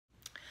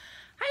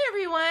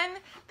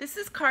This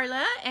is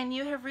Carla, and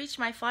you have reached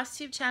my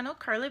FlossTube channel,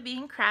 Carla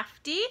Being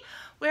Crafty,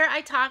 where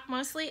I talk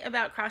mostly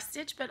about cross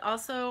stitch, but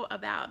also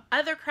about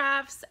other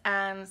crafts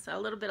and a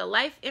little bit of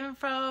life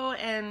info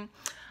and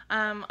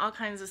all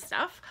kinds of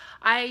stuff.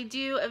 I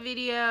do a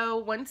video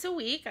once a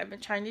week. I've been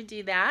trying to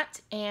do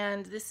that,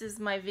 and this is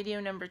my video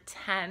number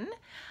 10.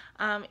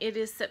 It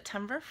is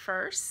September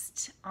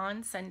 1st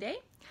on Sunday.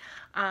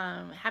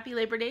 Happy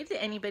Labor Day to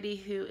anybody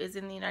who is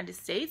in the United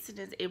States and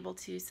is able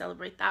to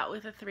celebrate that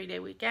with a 3-day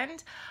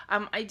weekend.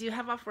 I do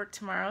have off work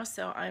tomorrow,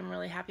 so I'm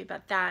really happy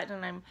about that,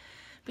 and I'm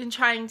been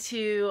trying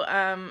to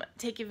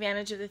take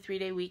advantage of the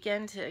 3-day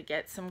weekend to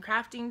get some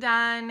crafting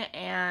done,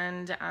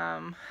 and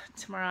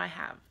tomorrow I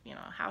have,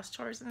 house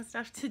chores and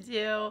stuff to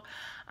do.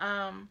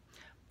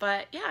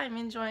 But yeah, I'm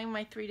enjoying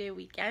my 3-day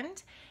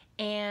weekend,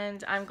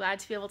 and I'm glad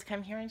to be able to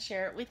come here and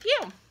share it with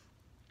you.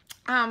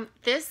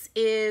 This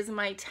is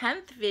my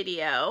 10th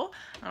video.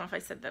 I don't know if I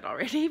said that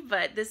already,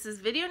 but this is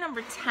video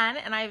number 10,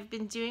 and I've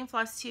been doing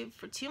FlossTube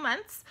for 2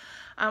 months.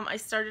 I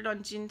started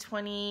on June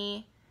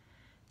 29th,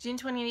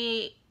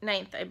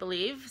 I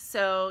believe.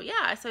 So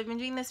yeah, so I've been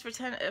doing this for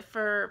 2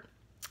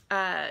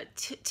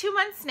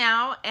 months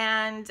now,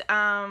 and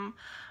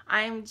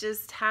I'm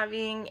just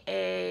having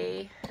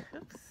a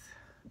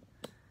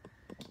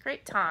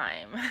great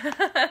time.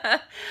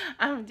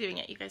 I'm doing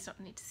it. You guys don't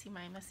need to see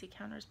my messy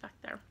counters back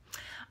there.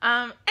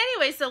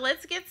 Anyway, so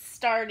let's get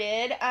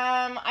started.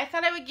 I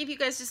thought I would give you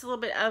guys just a little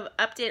bit of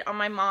update on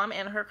my mom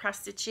and her cross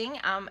stitching.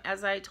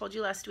 As I told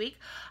you last week,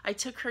 I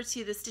took her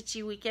to the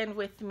Stitchy Weekend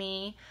with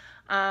me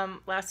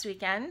last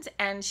weekend,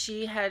 and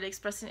she had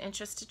expressed an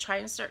interest to try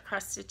and start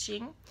cross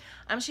stitching.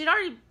 She'd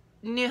already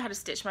knew how to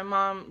stitch. My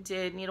mom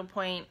did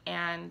needlepoint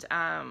and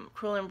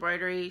crewel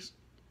embroidery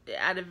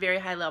at a very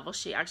high level.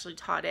 She actually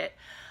taught it.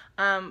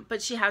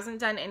 But she hasn't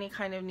done any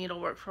kind of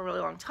needlework for a really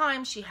long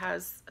time. She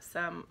has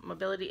some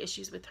mobility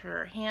issues with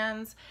her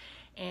hands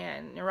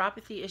and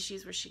neuropathy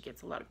issues where she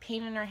gets a lot of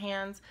pain in her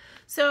hands.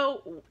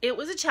 So it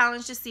was a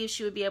challenge to see if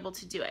she would be able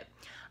to do it.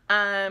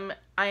 I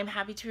am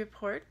happy to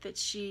report that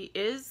she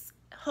is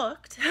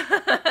hooked.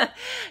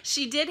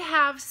 She did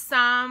have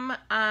some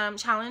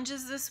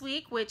challenges this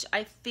week, which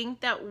I think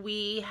that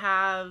we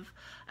have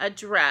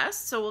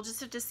addressed. So we'll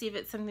just have to see if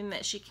it's something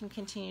that she can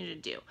continue to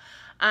do.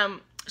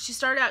 She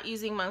started out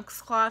using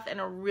monk's cloth and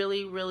a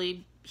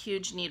really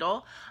huge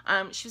needle.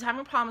 She was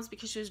having problems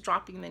because she was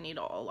dropping the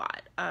needle a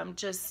lot.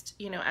 Just,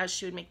 as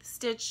she would make the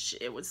stitch,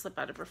 it would slip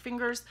out of her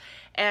fingers.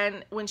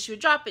 And when she would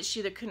drop it,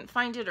 she either couldn't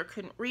find it or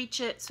couldn't reach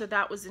it. So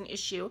that was an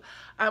issue,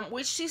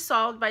 which she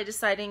solved by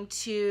deciding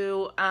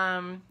to,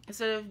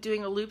 instead of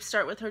doing a loop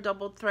start with her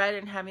doubled thread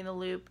and having the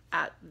loop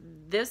at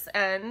this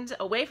end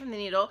away from the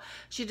needle,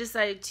 she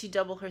decided to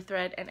double her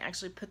thread and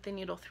actually put the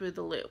needle through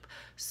the loop.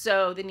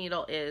 So the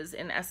needle is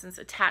in essence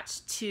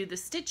attached to the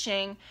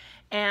stitching,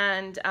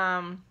 and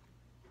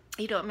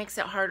it makes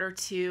it harder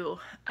to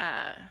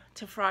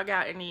frog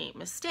out any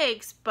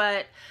mistakes,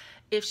 but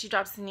if she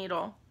drops the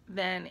needle,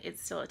 then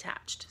it's still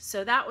attached.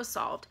 So that was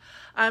solved.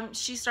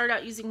 She started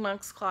out using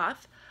monk's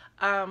cloth,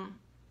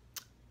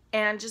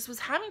 and just was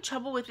having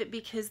trouble with it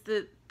because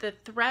the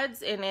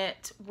threads in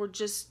it were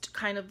just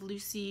kind of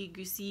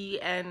loosey-goosey,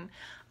 and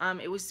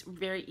it was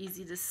very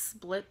easy to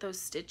split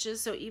those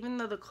stitches. So even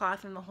though the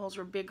cloth and the holes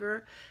were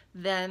bigger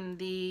than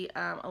the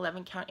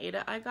 11 count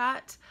Aida I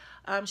got,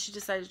 she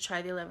decided to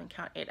try the 11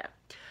 count Aida.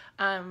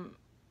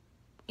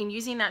 In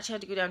using that, she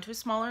had to go down to a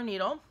smaller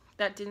needle.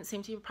 That didn't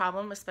seem to be a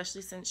problem,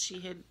 especially since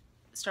she had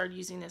started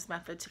using this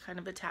method to kind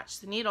of attach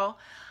the needle.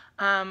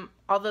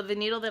 Although the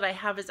needle that I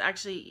have is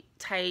actually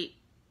tight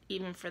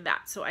even for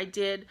that. So I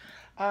did,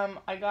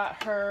 I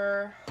got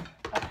her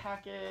a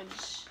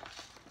package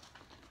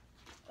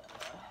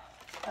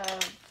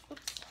of,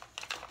 oops.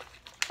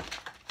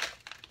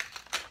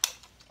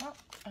 Oh,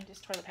 I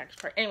just tore the package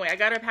apart. Anyway, I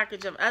got her a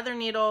package of other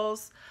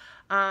needles.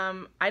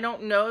 I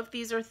don't know if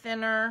these are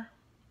thinner,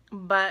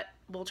 but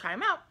we'll try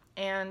them out.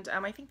 And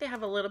I think they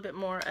have a little bit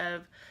more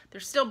of, they're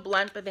still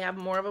blunt, but they have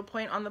more of a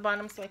point on the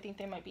bottom, so I think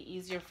they might be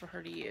easier for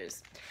her to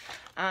use.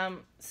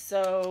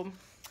 So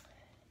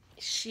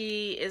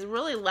she is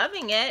really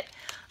loving it.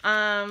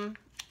 So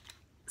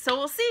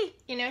we'll see.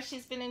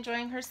 She's been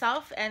enjoying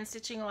herself and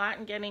stitching a lot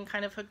and getting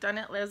kind of hooked on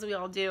it, as we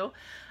all do,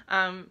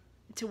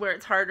 to where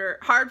it's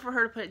hard for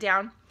her to put it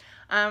down.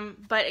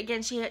 But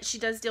again, she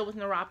does deal with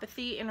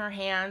neuropathy in her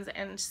hands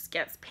and just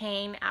gets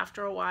pain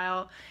after a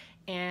while.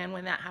 And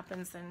when that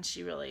happens, then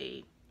she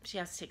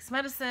has to take some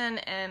medicine,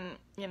 and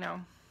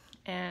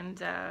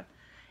and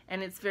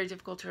it's very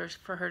difficult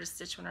for her to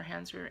stitch when her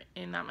hands are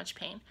in that much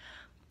pain.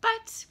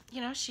 But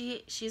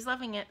she's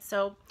loving it.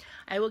 So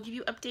I will give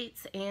you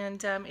updates,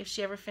 and if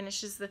she ever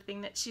finishes the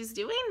thing that she's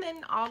doing,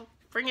 then I'll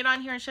bring it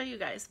on here and show you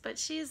guys. But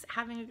she's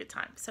having a good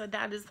time, so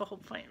that is the whole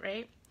point,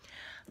 right?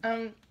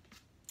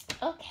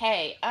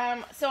 Okay,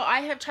 so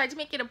I have tried to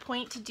make it a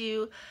point to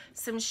do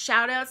some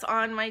shout outs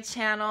on my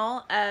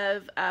channel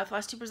of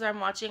FlossTubers I'm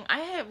watching. I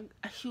have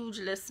a huge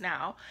list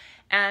now,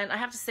 and I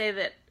have to say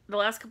that the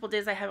last couple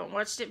days I haven't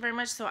watched it very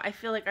much, so I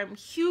feel like I'm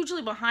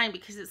hugely behind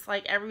because it's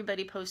like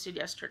everybody posted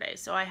yesterday.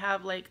 So I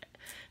have like,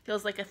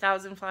 feels like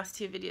 1,000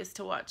 FlossTube videos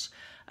to watch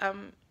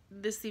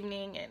this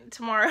evening and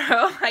tomorrow.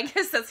 I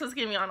guess that's what's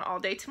going to be on all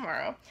day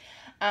tomorrow.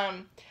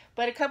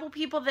 But a couple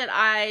people that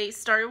I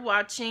started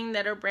watching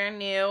that are brand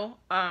new,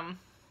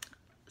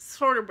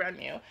 sort of brand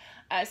new.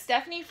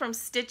 Stephanie from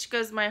Stitch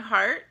Goes My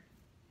Heart.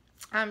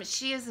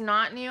 She is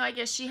not new. I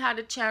guess she had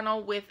a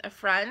channel with a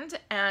friend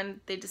and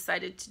they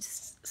decided to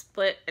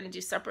split and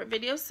do separate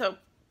videos. So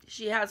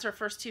she has her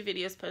first 2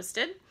 videos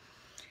posted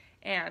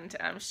and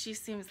she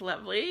seems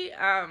lovely.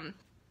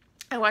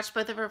 I watched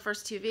both of her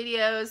first 2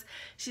 videos.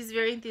 She's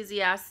very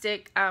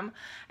enthusiastic.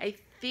 I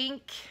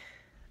think,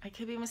 I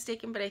could be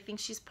mistaken, but I think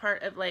she's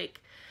part of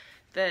like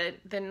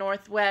the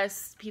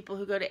Northwest people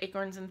who go to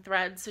Acorns and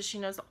Threads. So she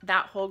knows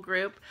that whole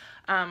group.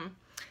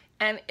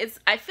 And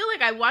I feel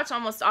like I watch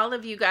almost all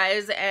of you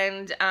guys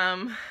and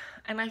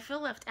I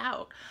feel left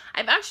out.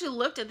 I've actually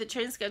looked at the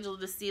train schedule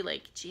to see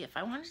like, gee, if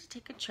I wanted to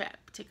take a trip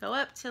to go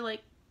up to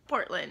like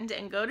Portland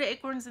and go to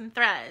Acorns and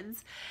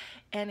Threads,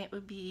 and it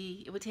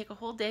would take a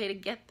whole day to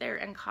get there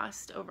and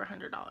cost over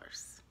 $100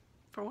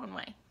 for one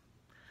way.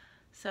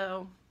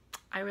 So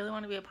I really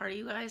want to be a part of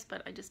you guys,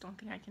 but I just don't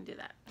think I can do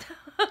that.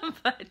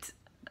 But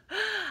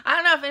I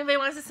don't know, if anybody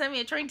wants to send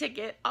me a train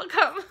ticket, I'll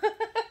come.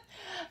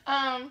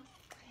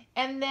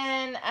 And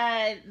then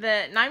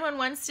the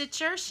 911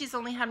 Stitcher, she's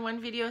only had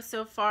 1 video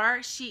so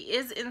far. She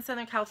is in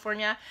Southern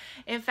California.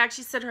 In fact,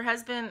 she said her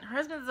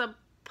husband's a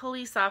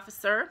police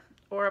officer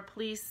or a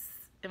police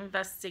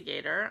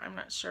investigator. I'm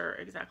not sure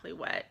exactly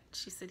what.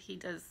 She said he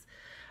does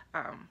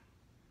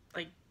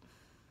like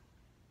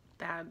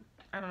bad,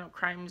 I don't know,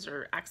 crimes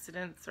or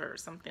accidents or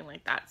something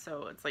like that.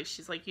 So it's like,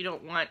 she's like, you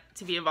don't want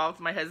to be involved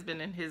with my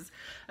husband in his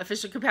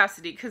official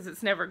capacity because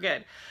it's never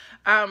good.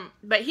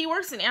 But he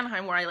works in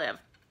Anaheim where I live.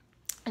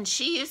 And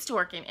she used to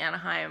work in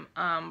Anaheim,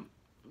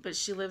 but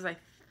she lives, I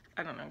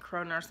don't know, in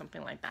Corona or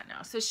something like that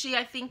now. So she,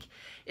 I think,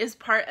 is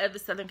part of the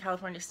Southern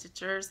California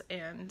Stitchers.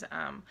 And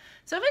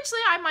so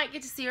eventually I might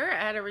get to see her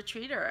at a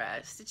retreat or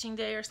a stitching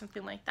day or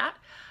something like that.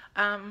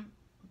 I'm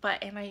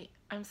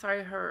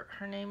sorry,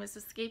 her name is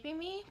escaping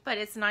me, but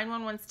it's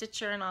 911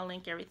 Stitcher, and I'll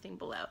link everything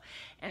below.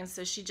 And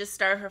so she just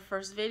started her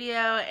first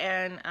video,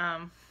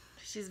 and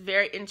she's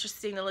very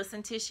interesting to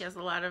listen to. She has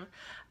a lot of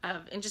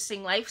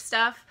interesting life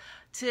stuff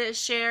to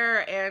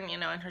share, and you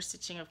know, and her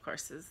stitching of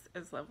course is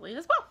lovely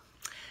as well.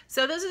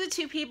 So those are the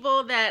 2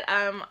 people that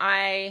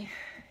I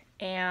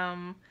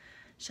am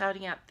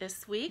shouting out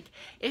this week.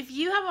 If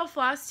you have a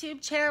FlossTube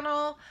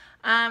channel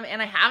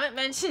and I haven't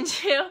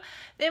mentioned you,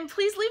 then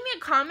please leave me a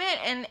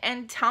comment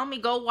and tell me,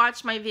 go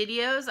watch my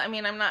videos. I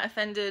mean, I'm not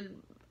offended.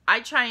 I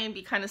try and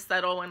be kind of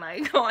subtle when I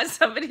go on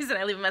somebody's and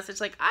I leave a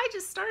message like, I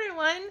just started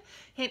one,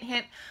 hint,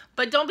 hint.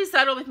 But don't be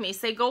subtle with me.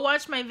 Say, go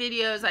watch my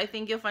videos. I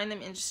think you'll find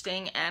them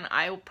interesting, and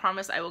I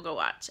promise I will go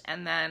watch.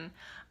 And then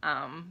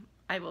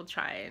I will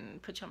try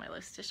and put you on my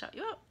list to shout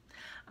you out.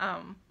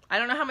 I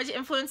don't know how much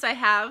influence I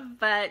have,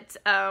 but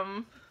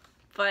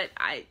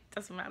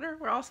doesn't matter.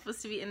 We're all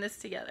supposed to be in this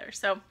together.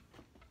 So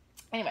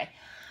anyway,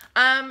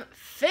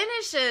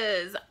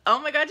 finishes. Oh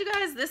my God, you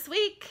guys, this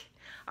week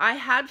I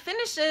had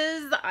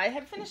finishes. I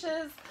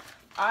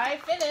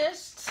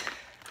finished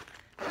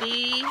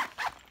the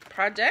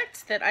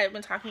project that I've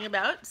been talking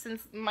about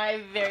since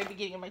my very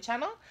beginning of my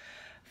channel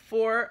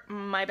for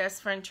my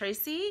best friend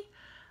Tracy.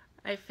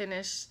 I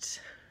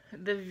finished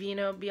the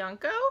Vino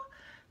Bianco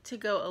to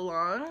go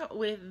along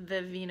with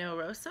the Vino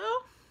Rosso.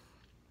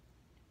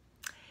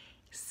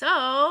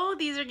 So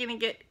these are gonna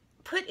get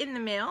put in the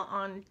mail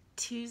on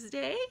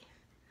Tuesday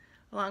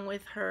along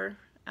with her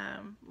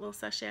little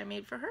sachet I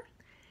made for her.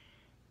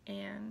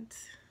 And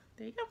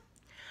there you go.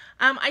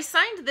 I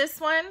signed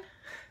this one,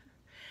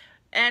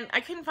 and I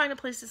couldn't find a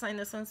place to sign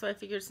this one, so I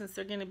figured since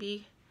they're going to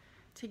be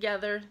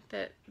together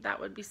that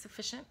would be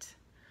sufficient.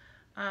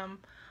 I'm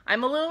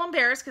a little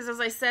embarrassed because, as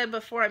I said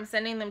before, I'm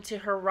sending them to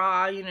her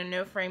raw, you know,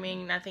 no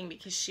framing, nothing,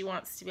 because she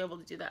wants to be able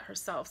to do that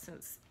herself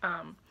since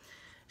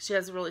she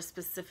has really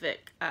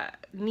specific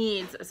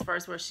needs as far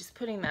as where she's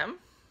putting them.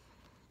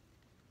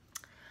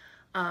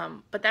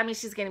 But that means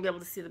she's going to be able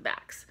to see the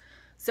backs.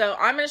 So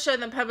I'm going to show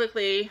them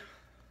publicly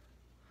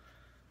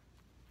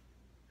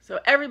so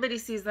everybody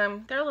sees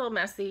them. They're a little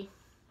messy.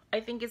 I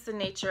think it's the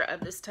nature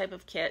of this type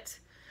of kit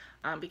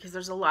because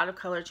there's a lot of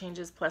color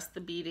changes plus the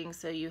beading.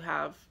 So you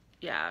have,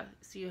 yeah,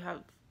 so you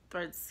have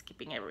threads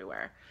skipping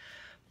everywhere.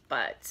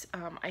 But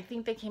I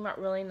think they came out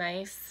really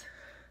nice.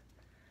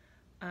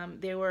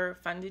 They were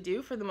fun to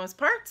do for the most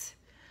part.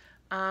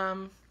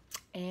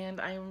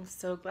 And I'm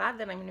so glad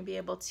that I'm going to be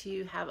able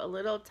to have a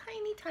little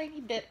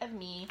tiny bit of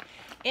me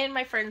in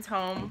my friend's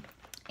home.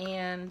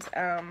 And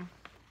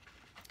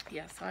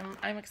yeah, so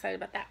I'm excited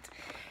about that.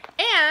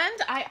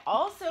 And I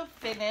also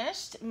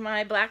finished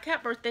my Black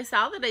Cat birthday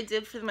sal that I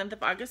did for the month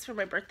of August for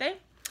my birthday.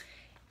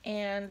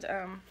 And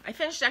I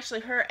finished actually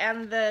her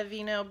and the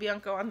Vino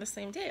Bianco on the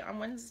same day, on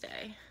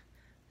Wednesday.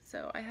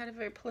 So I had a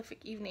very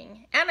prolific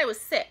evening. And I was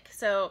sick,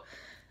 so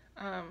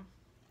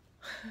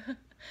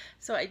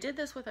so I did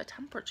this with a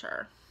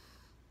temperature.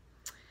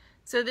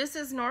 So this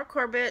is Nora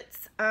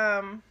Corbett's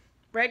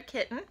Red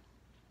Kitten.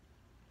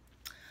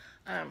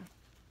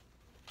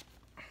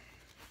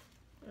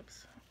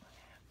 Oops.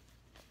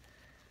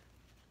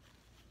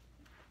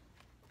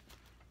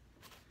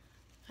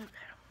 Okay.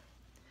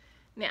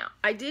 Now,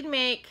 I did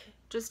make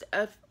just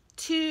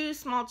two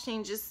small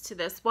changes to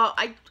this. Well,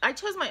 I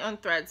chose my own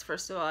threads,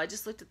 first of all. I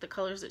just looked at the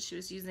colors that she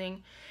was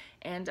using,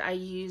 and I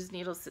used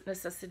Needle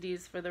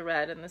Neccessities for the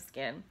red and the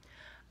skin.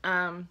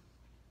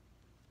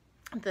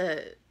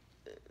 The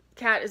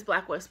cat is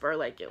Black Whisper,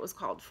 like it was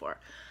called for.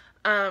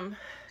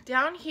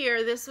 Down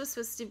here, this was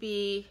supposed to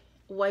be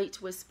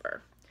White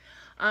Whisper.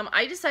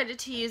 I decided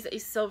to use a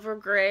silver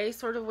gray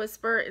sort of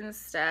whisper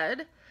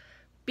instead,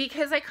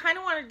 because I kind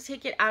of wanted to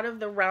take it out of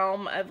the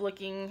realm of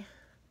looking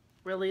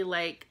really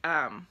like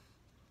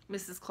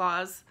Mrs.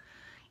 Claus.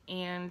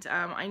 And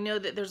I know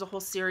that there's a whole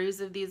series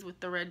of these with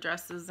the red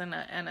dresses and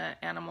a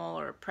animal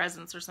or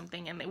presents or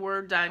something, and they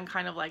were done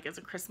kind of like as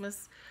a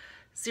Christmas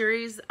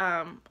series.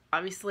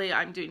 Obviously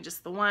I'm doing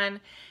just the one,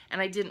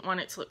 and I didn't want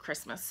it to look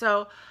Christmas,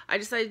 so I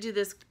decided to do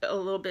this a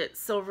little bit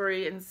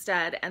silvery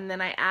instead. And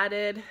then I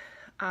added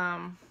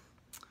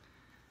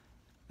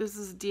this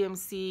is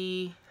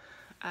DMC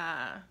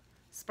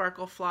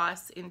sparkle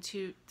floss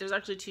into, there's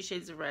actually 2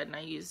 shades of red, and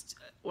I used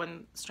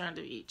 1 strand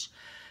of each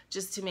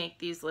just to make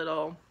these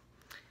little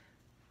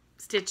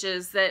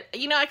stitches that,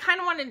 you know, I kind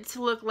of wanted it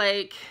to look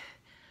like,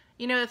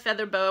 you know, a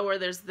feather boa where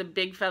there's the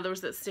big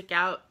feathers that stick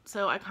out.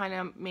 So I kind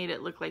of made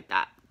it look like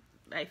that,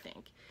 I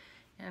think.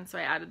 And so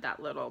I added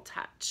that little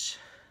touch.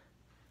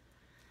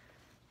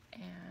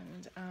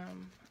 And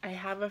I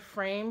have a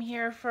frame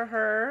here for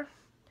her.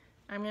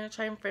 I'm going to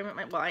try and frame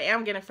it, well, I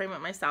am going to frame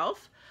it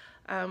myself.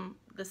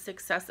 The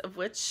success of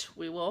which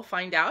we will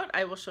find out.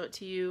 I will show it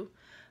to you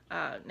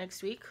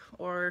next week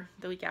or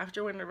the week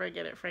after, whenever I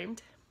get it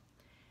framed.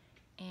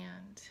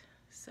 And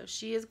so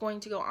she is going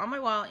to go on my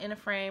wall in a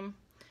frame,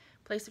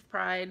 place of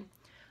pride,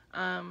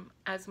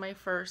 as my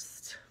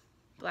first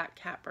black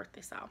cat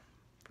birthday sale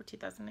for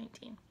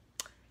 2019.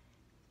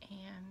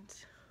 And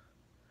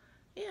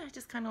yeah, I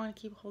just kind of want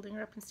to keep holding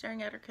her up and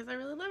staring at her because I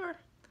really love her.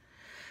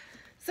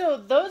 So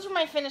those are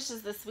my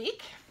finishes this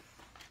week.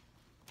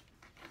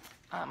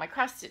 My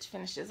cross stitch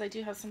finishes. I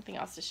do have something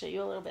else to show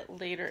you a little bit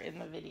later in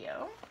the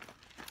video.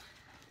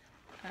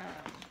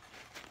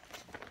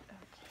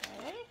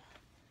 Okay.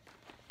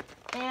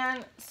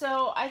 And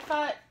so I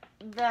thought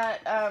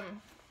that,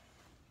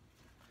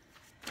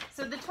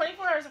 so the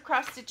 24 hours of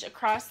cross stitch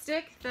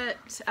acrostic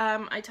that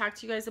I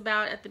talked to you guys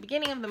about at the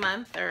beginning of the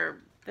month,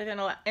 or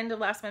the end of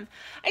last month,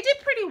 I did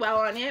pretty well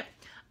on it.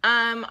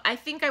 I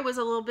think I was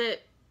a little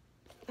bit,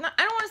 I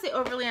don't want to say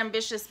overly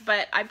ambitious,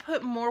 but I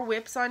put more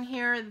whips on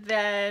here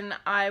than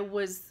I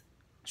was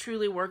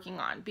truly working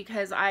on,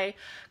 because I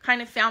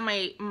kind of found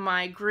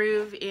my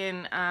groove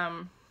in,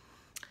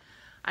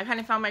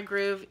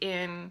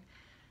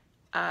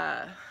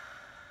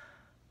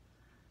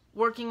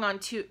 working on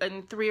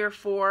 3 or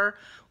 4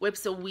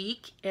 whips a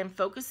week and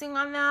focusing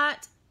on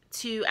that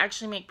to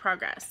actually make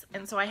progress.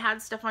 And so I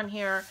had stuff on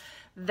here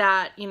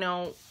that, you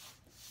know,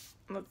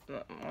 1, 2, 3,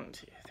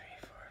 4.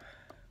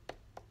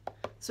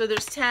 So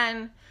there's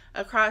 10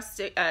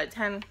 acrostic,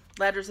 10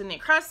 letters in the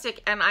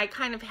acrostic, and I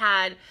kind of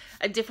had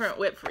a different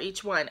whip for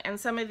each one. And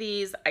some of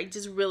these I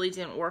just really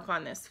didn't work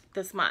on this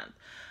month.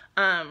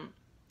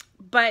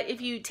 But if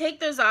you take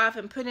those off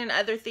and put in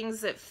other things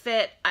that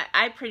fit,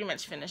 I pretty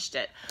much finished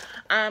it.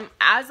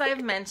 As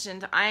I've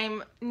mentioned,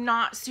 I'm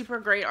not super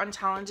great on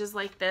challenges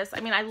like this.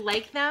 I mean, I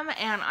like them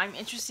and I'm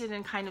interested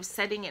in kind of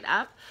setting it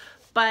up,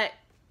 but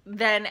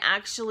then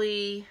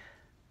actually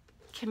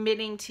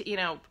committing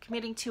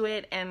to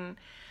it and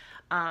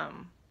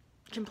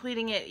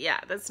completing it, yeah,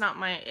 that's not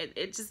my,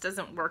 it just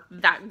doesn't work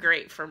that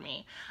great for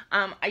me.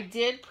 I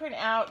did print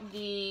out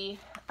the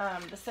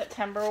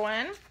September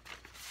one.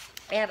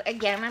 And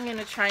again, I'm going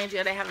to try and do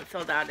it. I haven't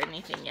filled out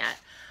anything yet.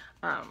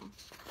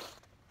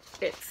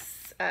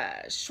 It's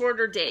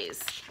Shorter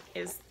Days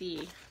is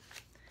the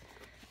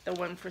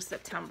one for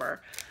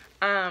September.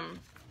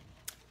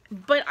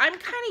 But I'm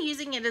kind of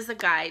using it as a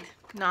guide,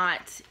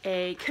 not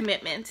a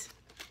commitment.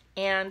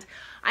 And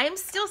I am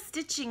still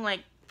stitching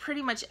like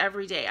pretty much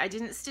every day. I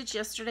didn't stitch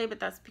yesterday, but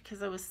that's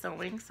because I was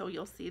sewing. So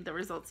you'll see the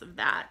results of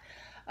that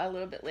a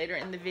little bit later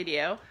in the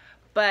video.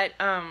 But,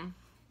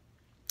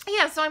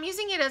 yeah, so I'm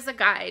using it as a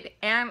guide,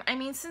 and I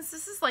mean, since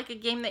this is like a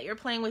game that you're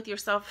playing with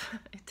yourself,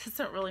 it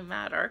doesn't really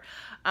matter.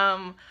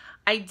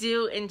 I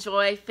do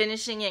enjoy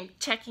finishing and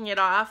checking it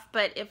off,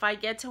 but if I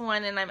get to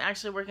one and I'm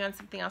actually working on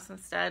something else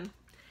instead,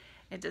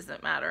 it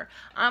doesn't matter.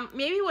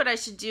 Maybe what I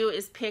should do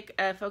is pick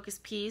a focus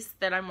piece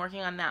that I'm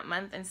working on that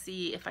month and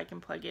see if I can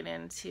plug it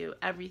into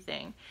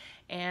everything,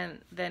 and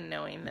then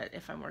knowing that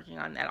if I'm working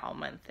on that all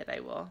month that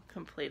I will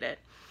complete it.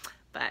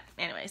 But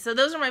anyway, so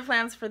those are my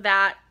plans for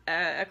that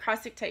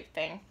acrostic type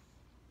thing.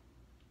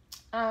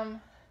 Oh,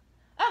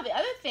 the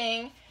other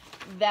thing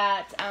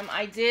that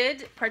I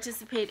did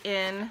participate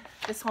in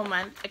this whole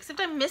month, except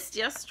I missed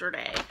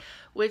yesterday,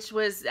 which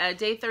was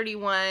day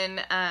 31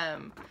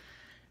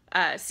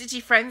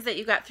 stitchy friends that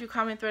you got through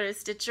Common Threaded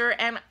Stitcher,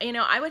 and you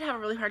know, I would have a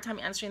really hard time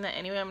answering that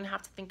anyway. I'm gonna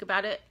have to think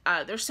about it.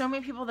 There's so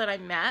many people that I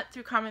met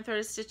through Common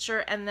Threaded Stitcher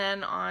and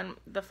then on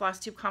the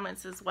FlossTube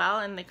comments as well,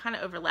 and they kind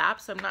of overlap,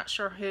 so I'm not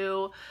sure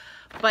who,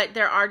 but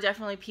there are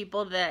definitely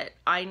people that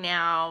I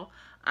now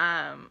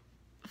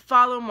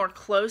follow more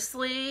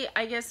closely,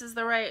 I guess is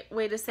the right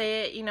way to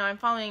say it. You know, I'm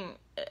following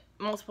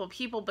multiple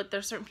people, but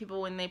there's certain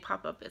people when they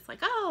pop up, it's like,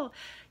 oh,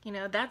 you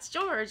know, that's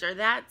George, or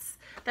that's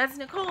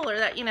Nicole, or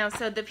that, you know,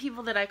 so the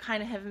people that I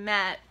kind of have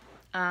met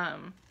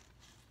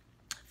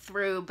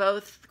through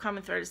both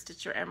Common Threaded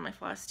Stitcher and my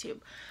FlossTube.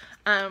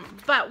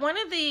 But one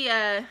of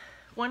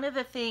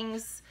the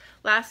things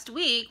last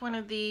week, one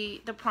of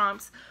the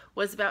prompts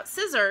was about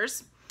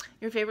scissors,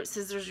 your favorite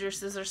scissors, your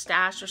scissor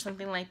stash, or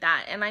something like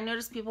that. And I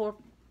noticed people were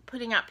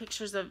putting out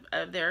pictures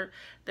of their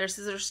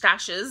scissor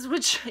stashes,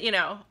 which, you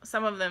know,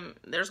 some of them,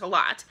 there's a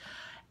lot.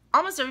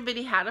 Almost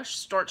everybody had a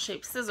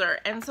stork-shaped scissor,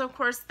 and so of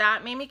course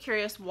that made me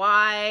curious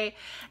why,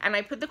 and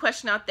I put the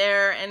question out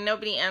there and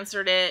nobody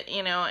answered it,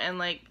 you know, and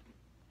like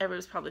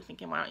everybody's probably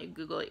thinking, why don't you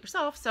Google it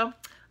yourself? So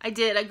I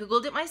did. I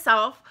Googled it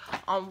myself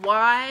on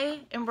why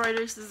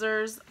embroidery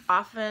scissors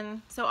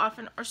so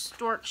often are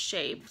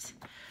stork-shaped.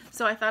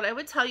 So I thought I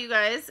would tell you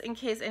guys in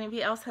case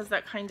anybody else has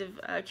that kind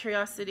of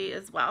curiosity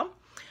as well.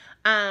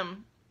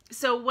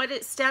 So what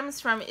it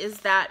stems from is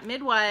that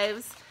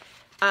midwives,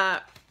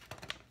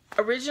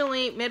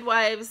 originally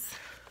midwives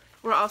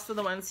were also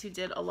the ones who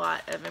did a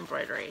lot of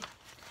embroidery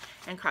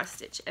and cross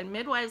stitch, and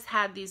midwives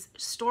had these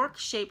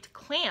stork-shaped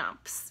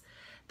clamps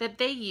that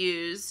they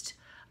used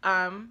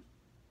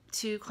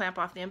to clamp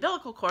off the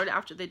umbilical cord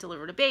after they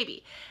delivered a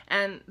baby.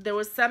 And there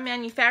was some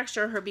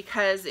manufacturer,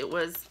 because it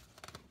was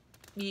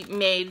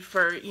made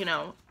for, you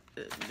know,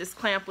 this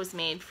clamp was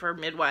made for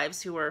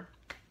midwives who were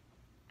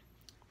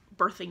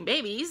birthing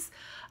babies,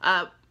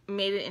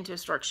 made it into a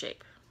stork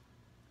shape.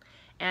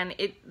 And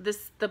the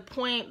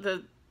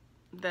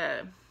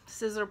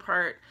scissor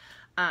part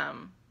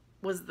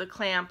was the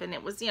clamp, and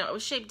it was, you know, it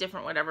was shaped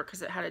different, whatever,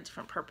 because it had a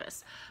different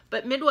purpose.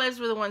 But midwives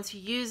were the ones who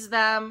used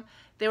them.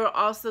 They were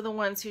also the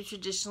ones who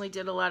traditionally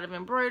did a lot of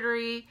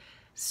embroidery.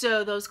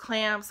 So those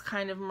clamps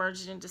kind of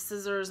merged into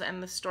scissors,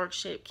 and the stork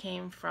shape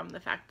came from the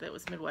fact that it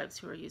was midwives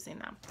who were using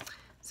them.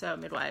 So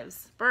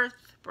midwives birth,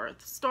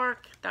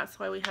 stork, that's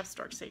why we have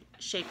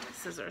stork-shaped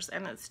scissors,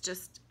 and it's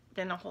just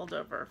been a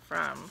holdover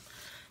from,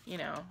 you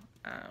know,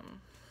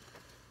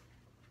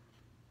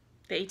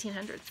 the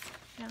 1800s.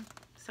 Yeah,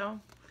 so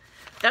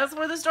that's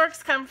where the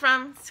storks come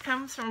from. It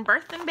comes from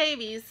birthing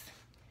babies.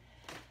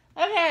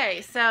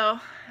 Okay, so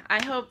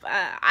I hope,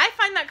 I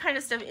find that kind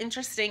of stuff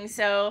interesting,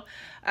 so,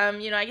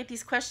 you know, I get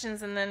these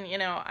questions, and then, you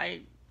know,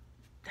 I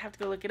have to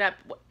go look it up.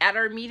 At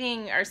our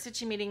meeting, our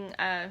stitching meeting,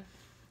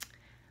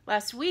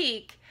 last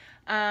week,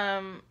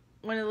 one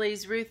of the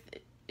ladies, Ruth,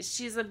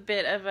 she's a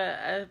bit of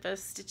a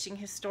stitching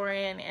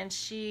historian, and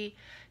she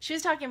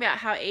was talking about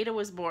how Aida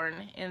was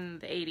born in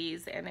the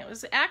 80s, and it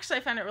was actually, I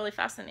found it really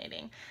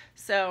fascinating.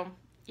 So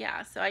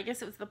yeah, so I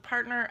guess it was the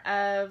partner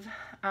of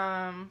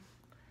Pat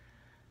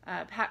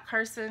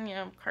Carson, you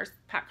know,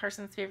 Pat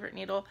Carson's favorite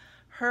needle.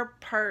 Her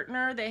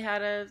partner, they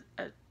had a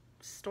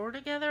store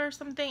together or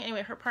something.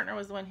 Anyway, her partner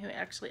was the one who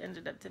actually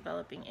ended up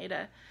developing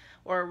Aida,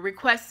 or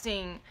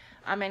requesting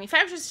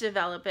manufacturers to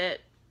develop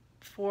it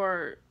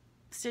for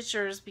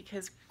stitchers,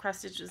 because cross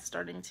stitch was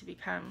starting to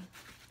become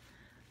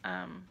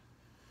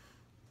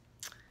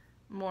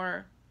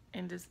more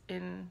in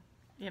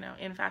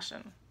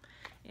fashion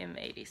in the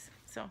 80s.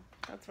 So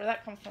that's where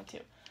that comes from too.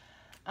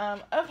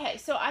 Okay,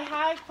 so I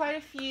had quite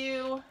a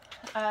few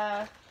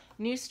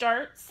new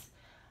starts,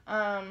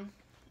 and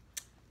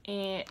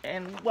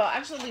well,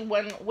 actually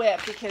one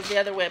whip, because the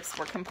other whips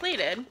were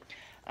completed,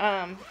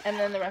 and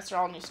then the rest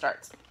are all new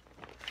starts.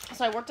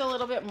 So I worked a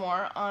little bit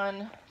more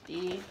on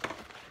the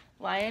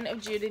Lion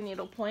of Judah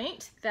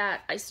needlepoint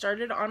that I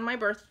started on my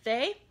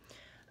birthday.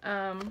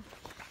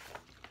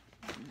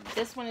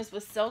 This one is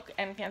with silk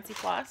and fancy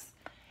floss,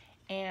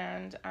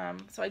 and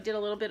so I did a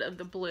little bit of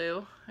the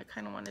blue. I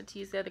kind of wanted to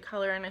use the other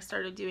color, and I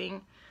started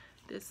doing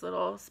this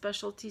little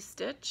specialty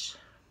stitch.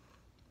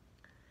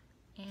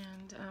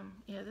 And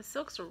yeah, the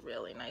silks are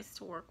really nice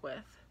to work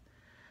with.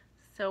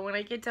 So when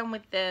I get done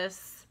with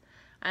this,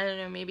 I don't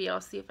know, maybe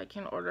I'll see if I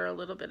can order a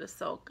little bit of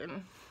silk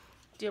and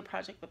do a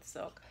project with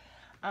silk.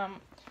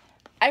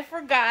 I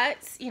forgot,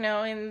 you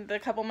know, in the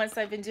couple months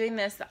I've been doing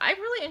this, I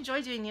really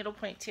enjoy doing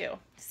needlepoint too.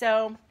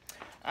 So,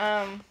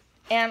 and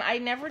I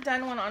never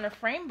done one on a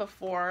frame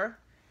before,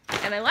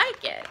 and I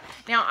like it.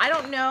 Now, I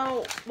don't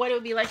know what it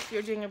would be like if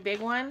you're doing a big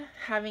one,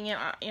 having it,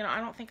 you know,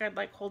 I don't think I'd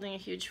like holding a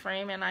huge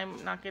frame, and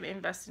I'm not going to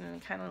invest in any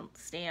kind of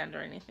stand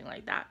or anything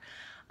like that.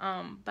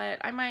 But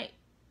I might,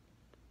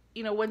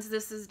 you know, once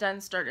this is done,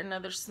 start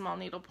another small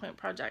needlepoint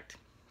project,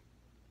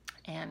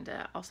 and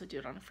also do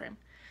it on a frame.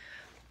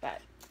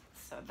 But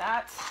so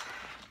that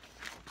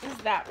is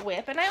that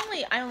whip, and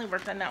I only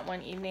worked on that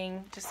one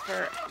evening, just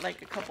for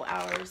like a couple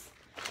hours.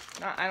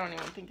 I don't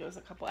even think it was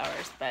a couple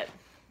hours, but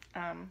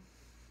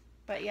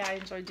yeah, I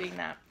enjoyed doing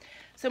that.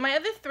 So my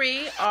other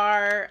three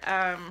are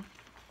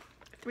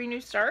 3 new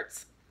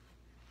starts.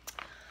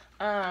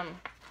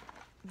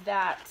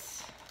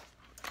 that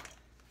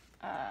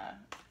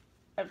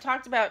I've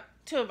talked about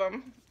 2 of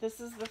them. This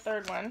is the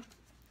 3rd one.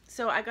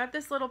 So I got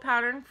this little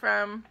pattern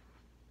from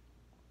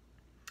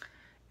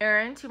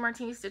Erin, 2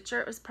 Martini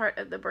Stitcher. It was part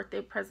of the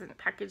birthday present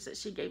package that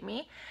she gave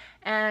me.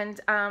 And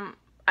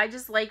I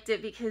just liked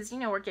it because, you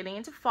know, we're getting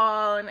into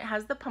fall and it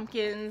has the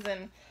pumpkins,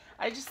 and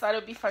I just thought it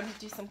would be fun to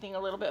do something a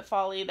little bit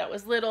fall-y that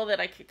was little that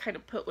I could kind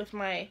of put with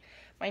my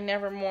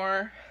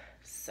Nevermore.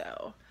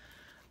 So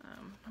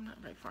I'm not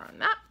very far on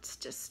that.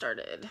 Just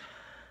started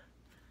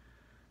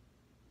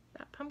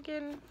that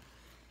pumpkin,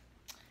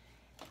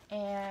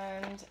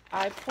 and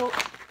I pulled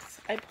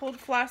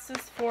flosses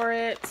for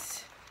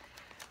it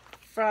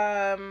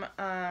from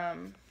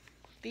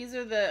these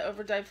are the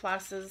overdyed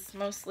flosses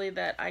mostly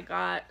that I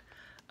got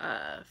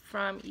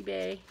from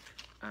eBay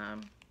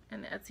and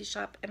the Etsy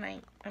shop, and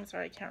I'm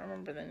sorry, I can't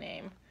remember the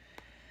name,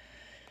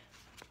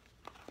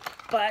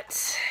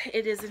 but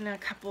it is in a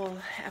couple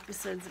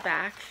episodes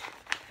back.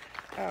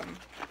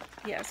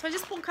 Yeah, so I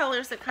just pulled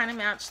colors that kind of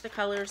matched the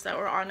colors that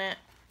were on it,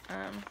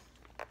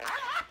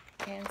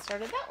 and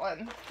started that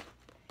one.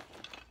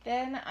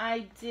 Then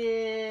I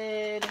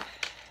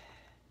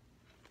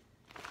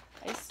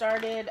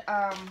started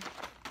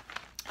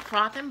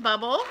Froth and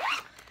Bubble.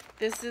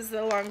 This is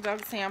the Long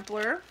Dog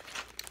Sampler,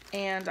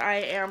 and I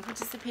am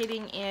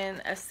participating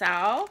in a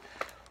SAL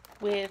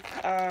with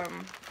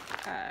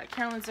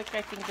Carolyn Zook,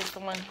 I think, is the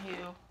one who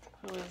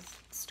has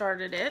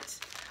started it.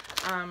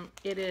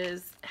 It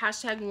is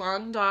hashtag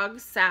Long Dog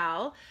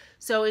Sal,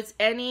 so it's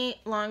any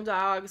Long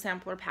Dog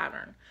sampler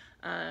pattern.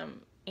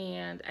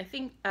 And I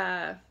think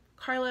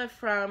Carla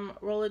from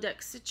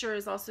Rolodex Stitcher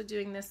is also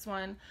doing this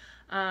one,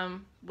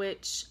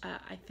 which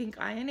I think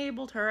I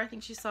enabled her. I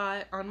think she saw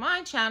it on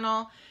my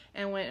channel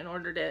and went and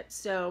ordered it.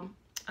 So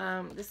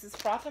this is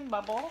Froth and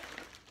Bubble,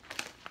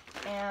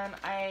 and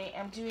I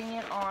am doing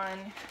it on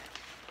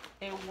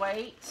a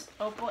white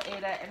Opal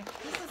Aida, and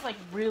this is like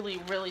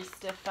really, really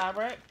stiff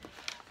fabric.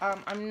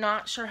 I'm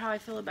not sure how I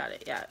feel about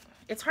it yet.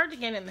 It's hard to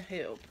get in the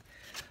hoop,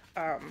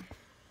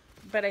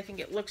 but I think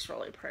it looks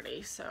really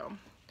pretty. So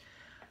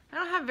I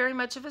don't have very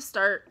much of a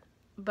start,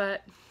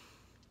 but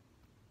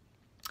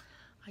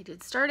I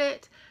did start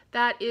it.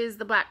 That is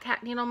the Black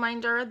Cat needle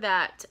minder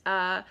that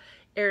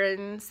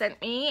Erin sent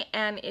me,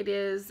 and it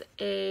is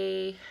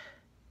a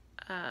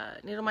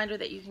needle minder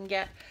that you can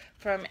get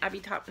from Abby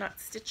Top Knot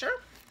Stitcher,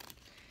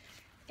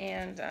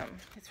 and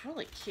it's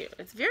really cute.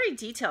 It's very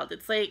detailed.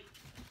 It's like,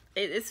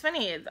 it's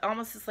funny. It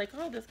almost is like,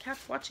 oh, this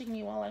cat's watching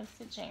me while I'm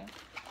stitching.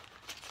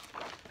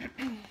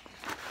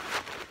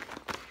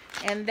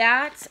 And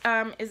that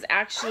is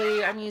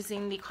actually, I'm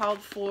using the called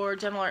for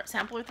Gentle Art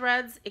sampler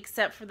threads,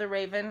 except for the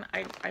Raven.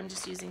 I'm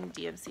just using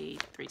DMC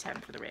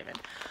 310 for the Raven.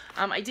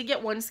 I did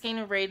get one skein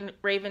of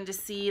Raven to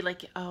see,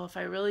 like, oh, if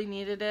I really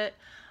needed it.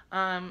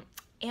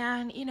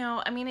 And, you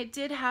know, I mean, it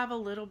did have a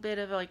little bit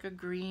of like a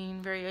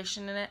green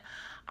variation in it.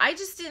 I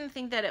just didn't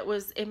think that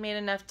it made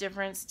enough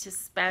difference to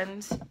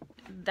spend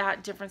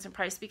that difference in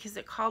price, because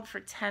it called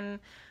for 10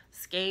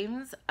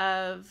 skeins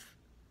of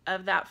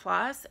that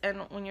floss,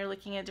 and when you're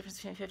looking at a difference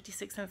between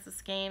 56 cents a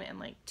skein and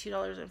like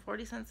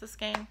 $2.40 a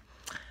skein,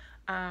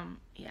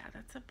 yeah,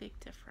 that's a big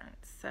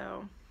difference.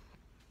 So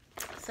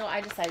I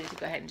decided to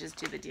go ahead and just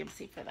do the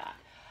DMC for that.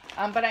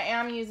 But I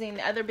am using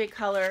the other big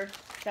color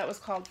that was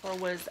called for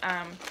was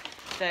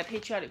the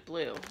Patriotic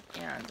Blue,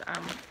 and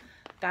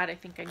that I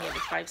think I needed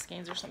 5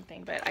 skeins or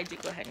something, but I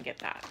did go ahead and get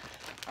that.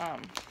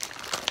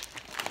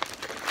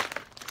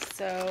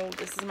 So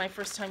this is my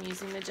first time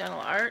using the Gentle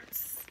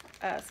Arts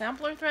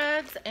sampler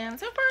threads, and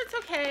so far it's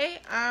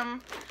okay.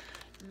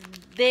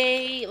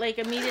 They like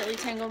immediately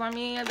tangled on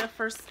me the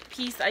first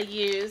piece I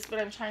used, but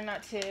I'm trying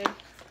not to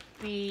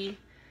be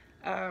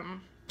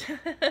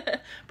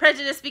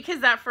prejudiced because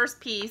that first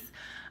piece.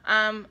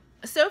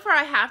 So far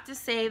I have to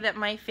say that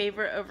my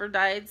favorite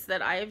overdyes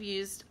that I have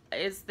used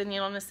is the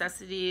Needle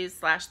Necessities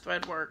 /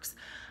 Threadworx.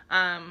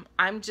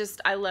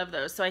 I love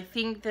those. So I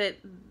think that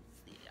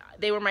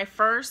they were my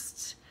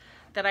first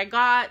that I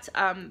got.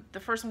 The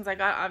first ones I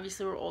got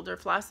obviously were older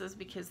flosses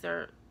because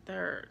they're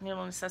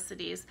Needle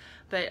Necessities,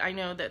 but I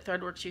know that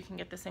Threadworx you can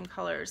get the same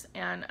colors,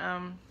 and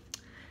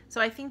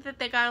so I think that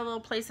they got a little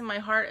place in my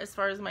heart as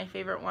far as my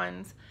favorite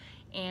ones,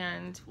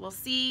 and we'll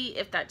see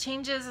if that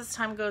changes as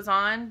time goes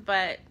on,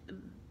 but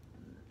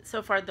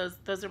so far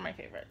those are my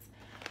favorites.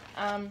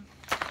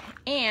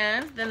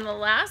 And then the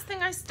last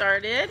thing I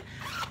started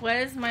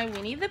was my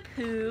Winnie the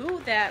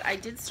Pooh that I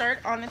did start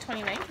on the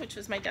 29th, which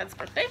was my dad's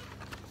birthday.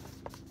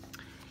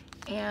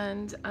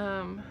 And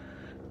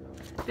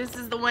this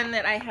is the one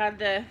that I had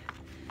the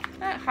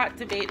hot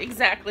debate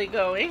exactly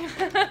going.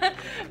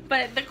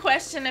 But the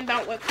question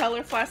about what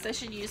color floss I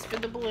should use for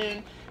the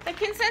balloon, the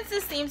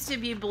consensus seems to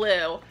be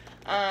blue.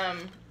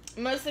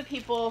 Most of the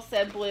people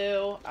said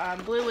blue.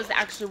 Blue was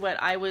actually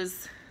what I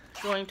was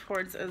going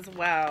towards as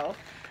well.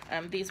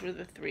 These were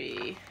the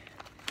three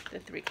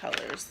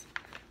colors,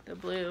 the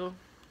blue,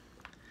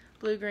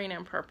 green,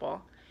 and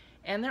purple.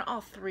 and they're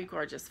all 3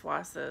 gorgeous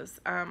flosses.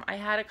 I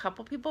had a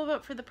couple people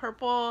vote for the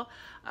purple.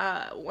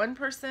 One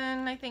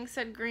person I think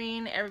said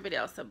green, everybody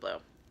else said blue.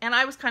 And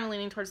I was kind of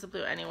leaning towards the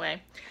blue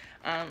anyway.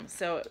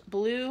 So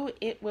blue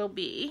it will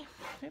be.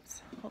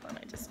 Oops, hold on,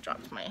 I just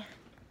dropped my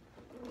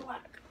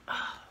black.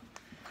 Oh,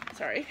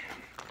 sorry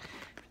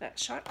for that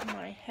shot on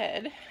my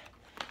head.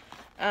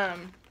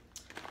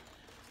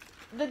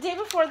 The day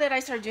before that I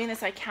started doing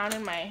this, I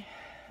counted my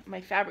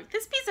fabric.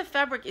 This piece of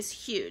fabric is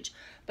huge,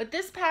 but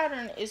this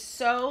pattern is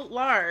so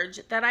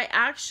large that I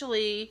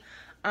actually,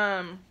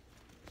 I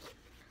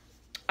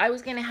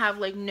was gonna have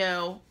like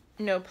no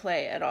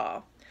play at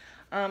all.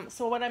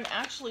 So what I'm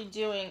actually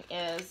doing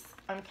is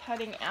I'm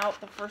cutting out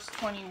the first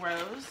 20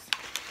 rows,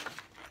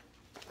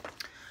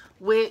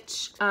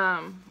 which,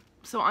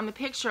 so on the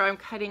picture I'm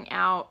cutting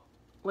out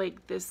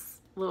like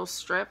this little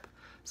strip.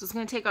 So it's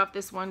gonna take off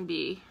this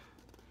 1B,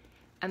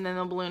 and then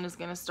the balloon is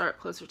gonna start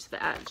closer to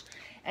the edge.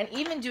 And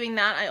even doing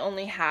that, I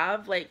only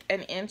have like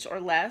 1 inch or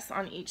less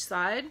on each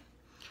side.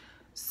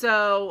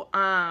 So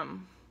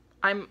I'm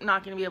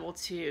not gonna be able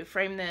to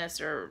frame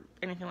this or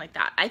anything like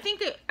that. I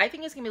think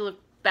it's gonna look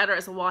better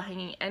as a wall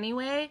hanging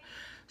anyway.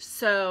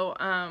 So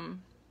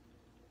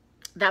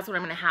that's what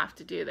I'm gonna have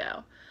to do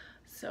though.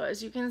 So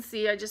as you can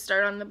see, I just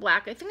started on the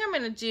black. I think I'm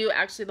gonna do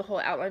actually the whole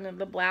outline of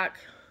the black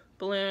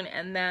balloon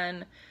and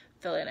then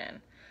fill it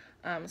in.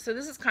 So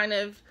this is kind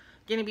of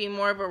gonna be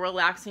more of a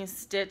relaxing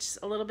stitch,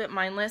 a little bit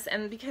mindless,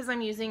 and because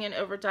I'm using an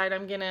overdyed,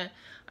 I'm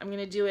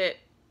gonna do it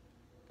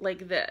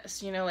like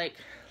this, you know, like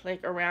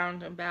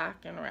around and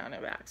back and around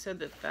and back, so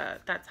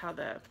that that's how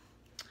the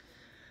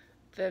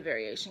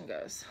variation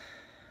goes.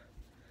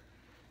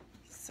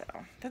 So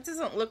that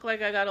doesn't look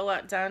like I got a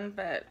lot done,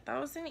 but that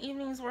was an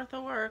evening's worth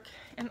of work.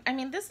 And I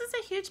mean, this is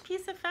a huge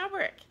piece of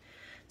fabric,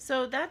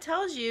 so that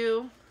tells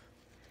you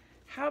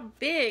how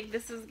big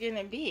this is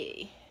gonna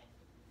be,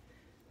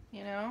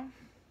 you know.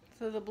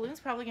 So the balloon's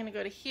probably gonna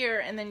go to here,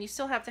 and then you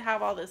still have to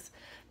have all this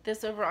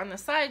over on the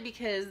side,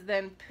 because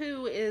then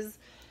Pooh is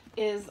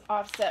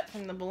offset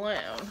from the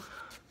balloon.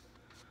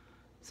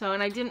 So,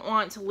 and I didn't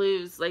want to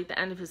lose like the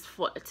end of his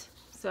foot,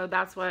 so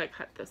that's why I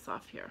cut this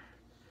off here.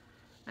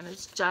 And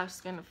it's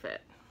just gonna fit.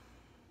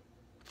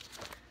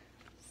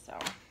 So.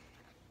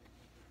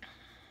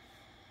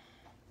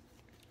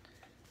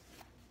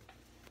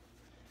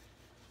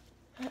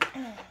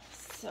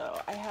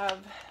 So I have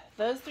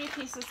those 3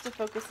 pieces to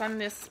focus on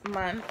this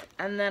month,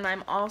 and then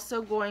I'm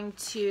also going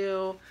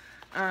to,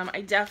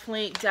 I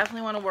definitely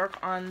want to work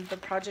on the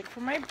project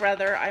for my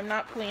brother. I'm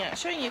not pulling it out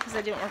showing you because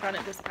I didn't work on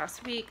it this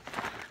past week.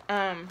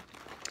 And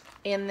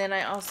then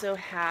I also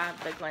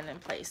have the Glend in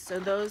Place. So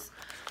those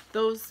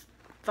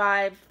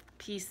 5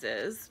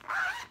 pieces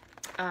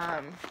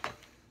are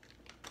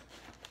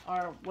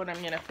what I'm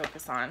going to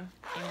focus on.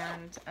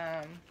 And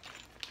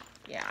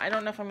yeah, I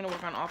don't know if I'm going to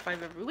work on all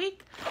 5 every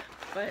week,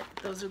 but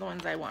those are the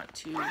ones I want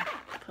to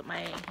put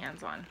my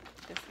hands on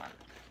this month.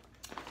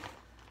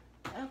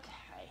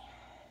 Okay,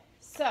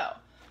 so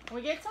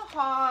when we get to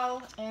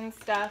haul and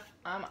stuff,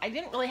 I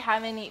didn't really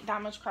have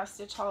that much cross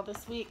stitch haul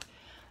this week.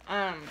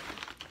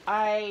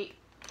 I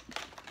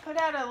put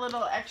out a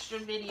little extra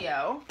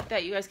video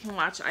that you guys can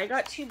watch. I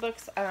got 2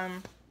 books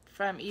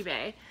from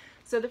eBay.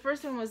 So the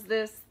first one was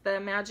this, The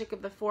Magic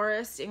of the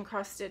Forest in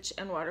cross stitch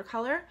and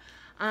watercolor.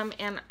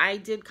 And I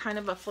did kind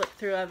of a flip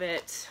through of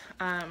it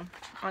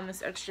on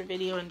this extra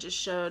video and just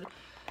showed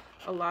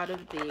a lot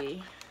of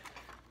the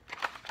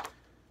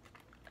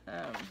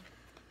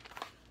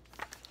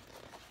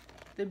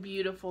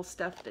beautiful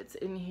stuff that's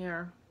in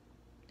here.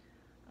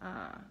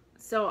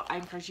 So I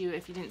encourage you,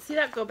 if you didn't see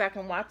that, go back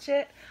and watch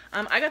it.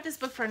 I got this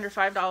book for under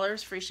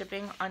 $5, free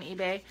shipping on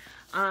eBay.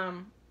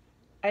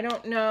 I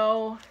don't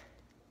know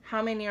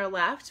how many are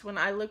left. When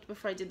I looked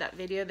before I did that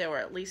video, there were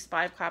at least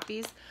 5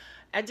 copies.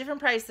 At different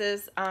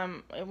prices.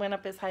 It went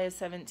up as high as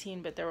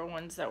 $17, but there were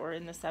ones that were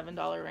in the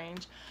 $7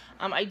 range.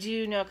 I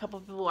do know a couple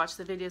of people watched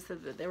the video,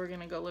 said that they were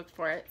going to go look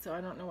for it, so I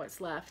don't know what's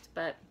left.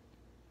 But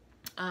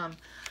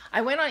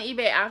I went on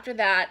eBay after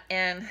that,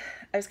 and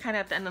I was kind of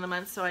at the end of the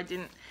month, so I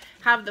didn't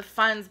have the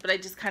funds, but I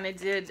just kind of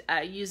did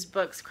used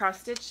books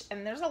cross-stitch,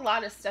 and there's a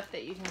lot of stuff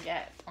that you can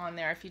get on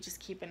there if you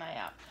just keep an eye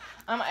out.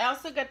 I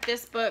also got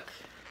this book.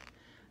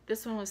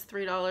 This one was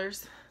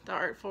 $3. The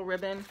Artful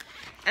Ribbon,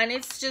 and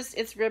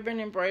it's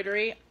ribbon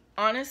embroidery.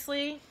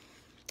 Honestly,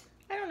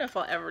 I don't know if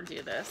I'll ever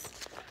do this,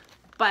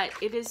 but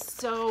it is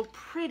so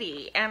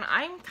pretty, and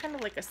I'm kind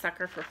of like a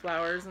sucker for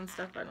flowers and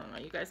stuff. I don't know,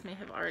 you guys may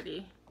have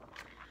already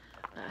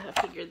have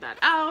figured that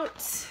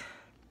out.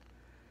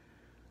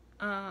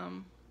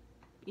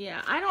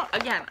 Yeah, I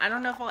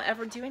don't know if I'll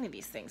ever do any of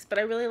these things, but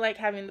I really like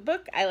having the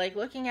book. I like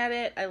looking at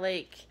it. I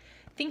like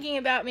thinking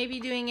about maybe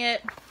doing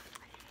it.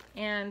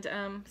 And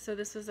so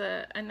this was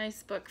a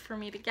nice book for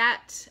me to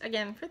get,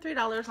 again, for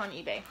 $3 on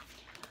eBay.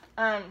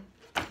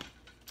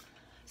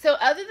 So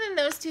other than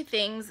those 2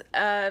 things,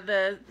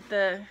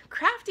 the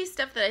crafty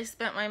stuff that I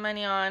spent my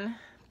money on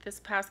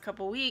this past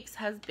couple weeks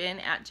has been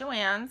at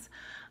Joann's,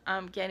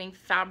 getting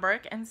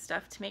fabric and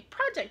stuff to make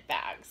project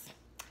bags.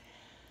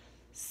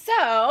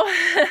 So,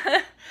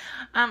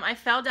 I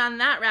fell down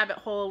that rabbit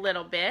hole a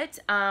little bit.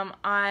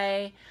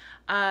 I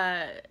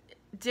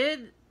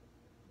did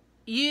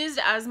used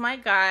as my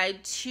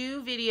guide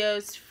 2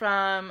 videos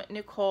from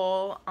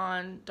Nicole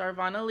on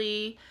Darvana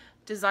Lee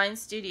Design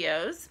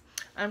Studios.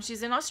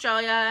 She's in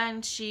Australia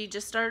and she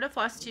just started a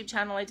FlossTube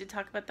channel. I did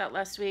talk about that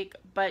last week,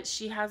 but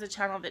she has a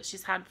channel that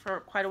she's had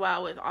for quite a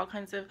while with all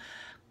kinds of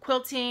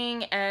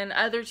quilting and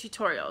other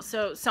tutorials,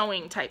 so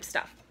sewing type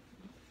stuff.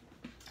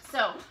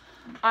 So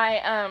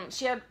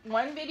she had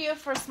one video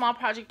for a small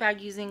project bag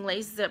using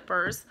lace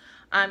zippers,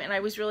 and I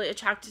was really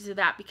attracted to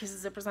that because the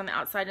zipper's on the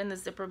outside and the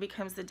zipper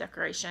becomes the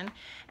decoration.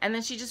 And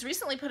then she just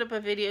recently put up a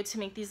video to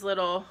make these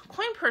little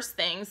coin purse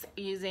things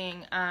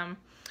using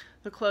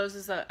the clothes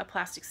as a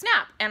plastic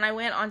snap. And I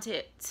went on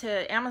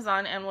to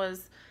Amazon and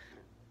was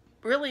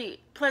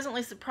really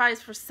pleasantly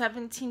surprised. For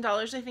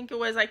 $17, I think it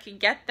was, I could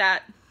get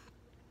that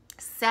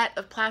set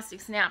of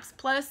plastic snaps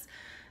plus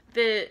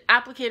the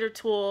applicator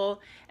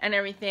tool and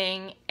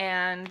everything.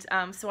 And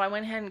so I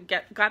went ahead and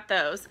got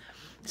those.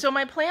 So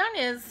my plan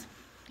is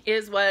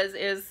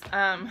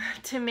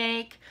to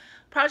make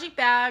project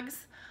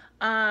bags,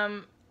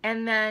 and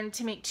then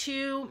to make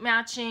 2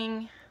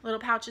 matching little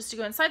pouches to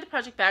go inside the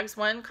project bags,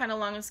 one kind of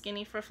long and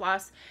skinny for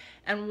floss,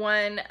 and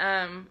one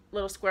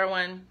little square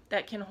one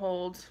that can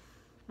hold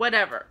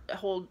whatever,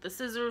 hold the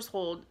scissors,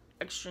 hold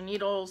extra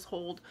needles,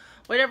 hold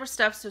whatever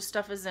stuff, so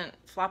stuff isn't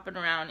flopping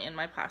around in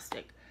my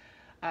plastic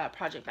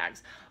project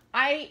bags.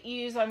 I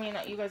mean,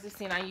 you guys have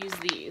seen I use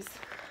these.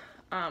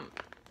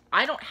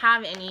 I don't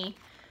have any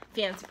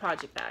fancy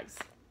project bags.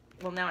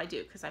 Well, now I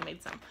do because I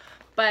made some.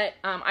 But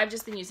I've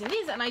just been using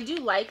these, and I do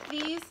like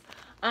these.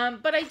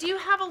 But I do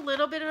have a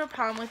little bit of a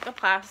problem with the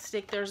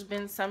plastic. There's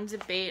been some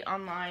debate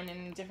online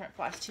and in different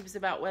FlossTubes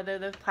about whether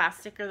the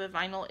plastic or the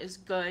vinyl is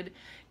good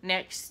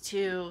next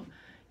to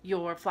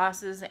your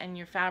flosses and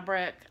your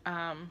fabric.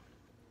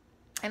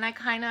 And I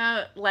kind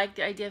of like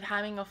the idea of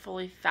having a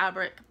fully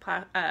fabric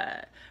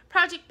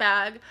project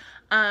bag.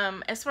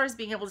 As far as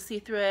being able to see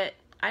through it,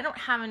 I don't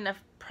have enough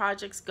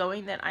projects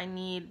going that I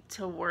need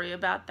to worry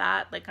about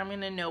that. Like, I'm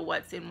going to know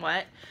what's in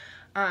what.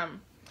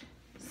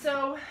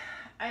 So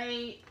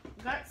I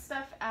got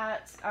stuff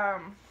at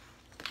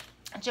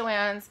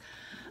Joann's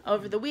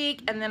over the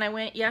week, and then I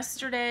went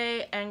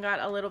yesterday and got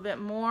a little bit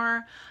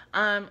more.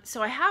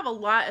 So I have a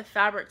lot of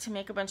fabric to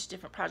make a bunch of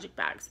different project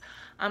bags.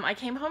 I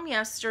came home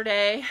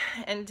yesterday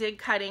and did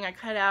cutting. I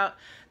cut out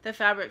the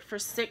fabric for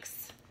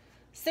six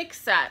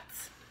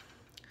sets.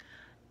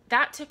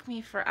 That took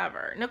me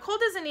forever. Nicole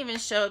doesn't even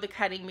show the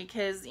cutting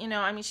because, you know,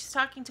 I mean, she's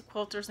talking to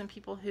quilters and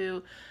people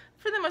who,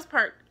 for the most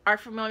part, are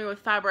familiar with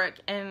fabric,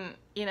 and,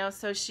 you know,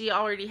 so she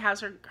already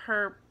has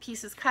her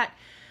pieces cut.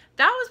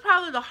 That was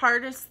probably the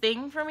hardest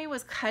thing for me,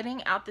 was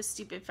cutting out the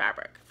stupid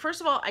fabric. First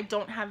of all, I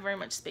don't have very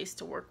much space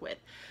to work with.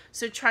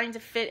 So trying to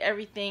fit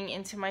everything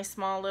into my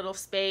small little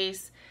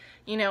space,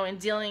 you know, and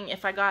dealing,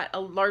 if I got a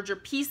larger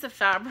piece of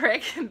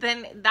fabric,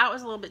 then that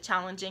was a little bit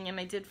challenging. And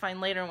I did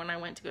find later when I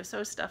went to go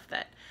sew stuff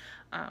that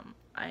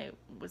I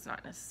was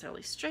not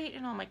necessarily straight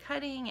in all my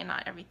cutting and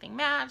not everything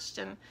matched.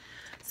 And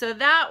so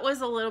that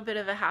was a little bit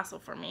of a hassle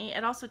for me.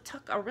 It also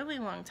took a really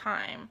long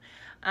time.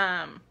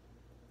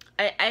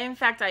 In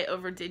fact, I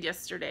overdid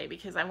yesterday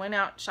because I went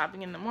out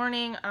shopping in the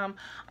morning.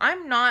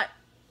 I'm not,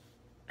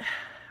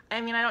 I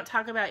mean, I don't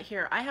talk about it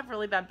here. I have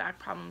really bad back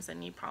problems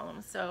and knee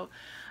problems. So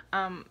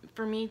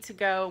for me to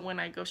go, when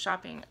I go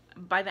shopping,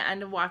 by the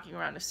end of walking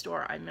around a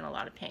store, I'm in a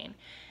lot of pain.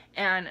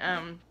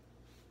 And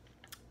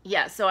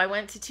yeah, so I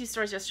went to 2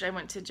 stores yesterday. I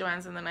went to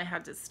Joann's and then I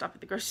had to stop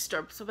at the grocery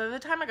store. So by the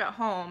time I got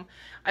home,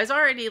 I was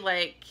already,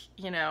 like,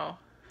 you know,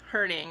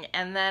 hurting.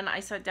 And then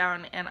I sat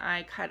down and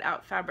I cut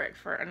out fabric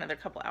for another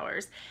couple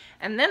hours.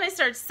 And then I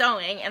started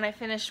sewing and I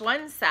finished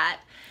 1 set.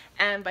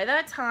 And by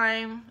that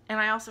time, and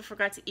I also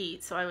forgot to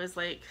eat, so I was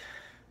like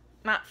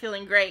not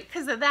feeling great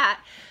because of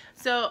that.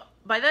 So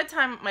by that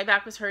time my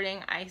back was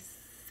hurting. I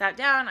sat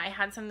down, I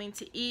had something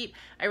to eat,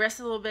 I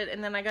rested a little bit,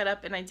 and then I got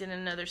up and I did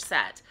another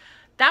set.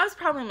 That was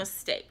probably a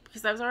mistake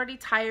because I was already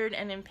tired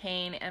and in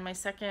pain, and my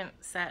second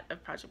set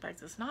of project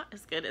bags is not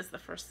as good as the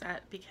first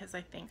set because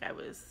I think I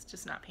was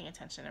just not paying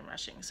attention and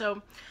rushing.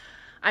 So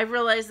I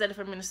realized that if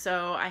I'm going to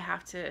sew, I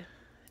have to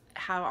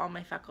have all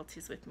my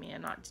faculties with me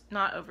and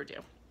not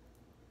overdo.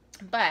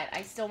 But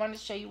I still wanted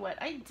to show you what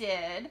I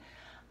did.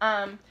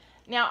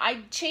 Now,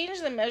 I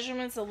changed the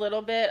measurements a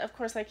little bit. Of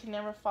course, I can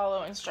never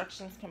follow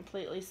instructions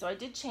completely, so I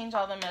did change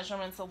all the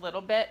measurements a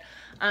little bit.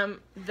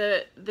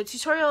 The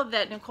tutorial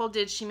that Nicole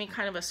did, she made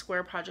kind of a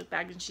square project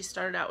bag, and she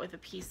started out with a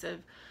piece of,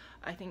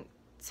 I think,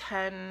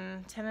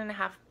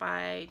 10.5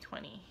 by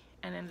 20,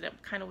 and ended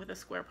up kind of with a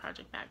square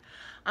project bag.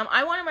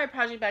 I wanted my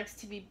project bags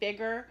to be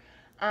bigger,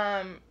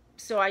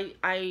 so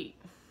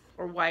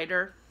or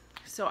wider,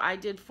 so I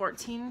did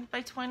 14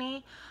 by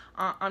 20.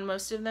 On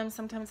most of them.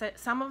 Sometimes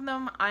some of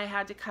them I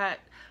had to cut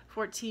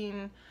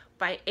 14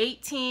 by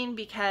 18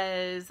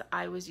 because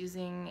I was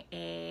using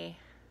a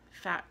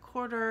fat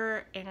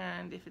quarter,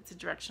 and if it's a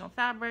directional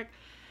fabric.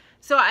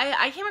 So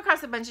I came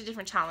across a bunch of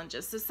different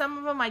challenges. So some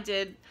of them I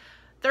did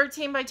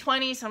 13 by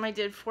 20, some I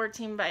did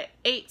 14 by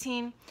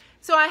 18.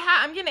 So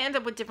I'm going to end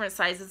up with different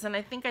sizes, and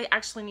I think I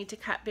actually need to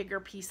cut bigger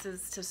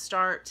pieces to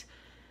start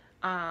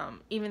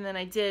even than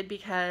I did,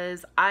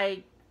 because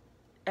I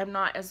am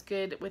not as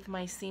good with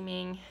my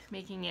seaming,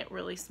 making it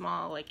really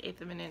small, like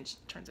 1/8 of an inch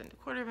turns into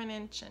 1/4 of an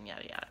inch, and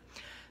yada yada.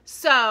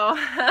 So,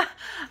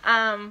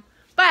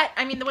 but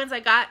I mean, the ones I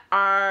got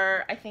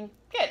are, I think,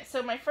 good.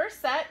 So my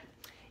first set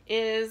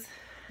is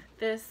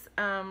this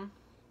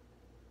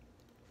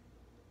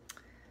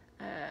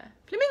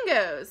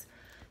flamingos.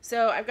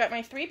 So I've got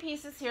my 3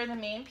 pieces here. The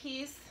main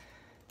piece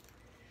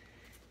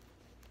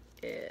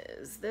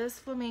is this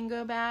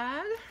flamingo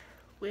bag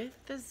with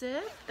the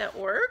zip that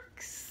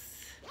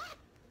works.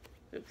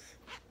 Oops,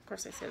 of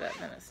course I say that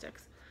and then it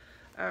sticks.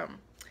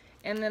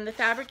 And then the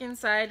fabric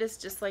inside is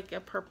just like a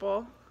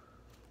purple.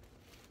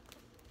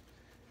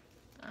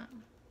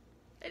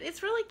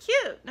 It's really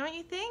cute, don't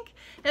you think?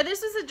 Now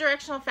this is a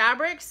directional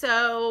fabric,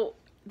 so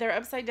they're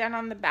upside down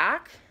on the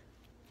back.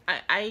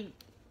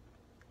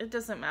 It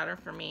doesn't matter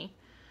for me.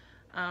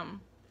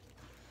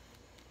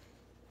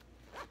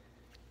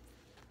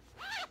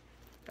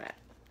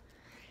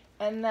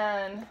 And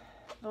then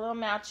the little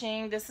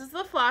matching, this is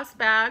the floss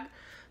bag.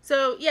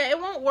 So yeah, it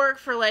won't work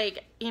for,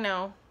 like, you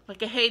know,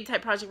 like a Haid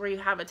type project where you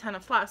have a ton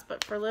of floss,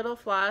 but for little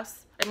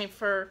floss, I mean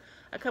for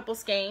a couple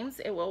skeins,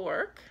 it will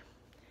work.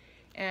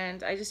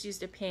 And I just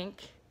used a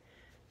pink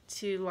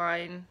to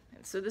line.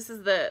 So this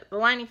is the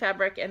lining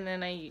fabric, and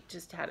then I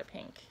just had a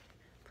pink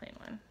plain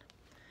one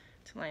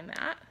to line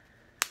that.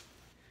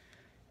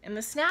 And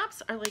the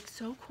snaps are like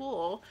so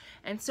cool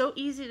and so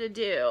easy to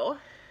do.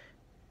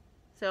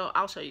 So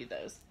I'll show you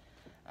those.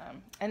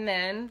 And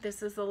then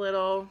this is the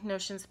little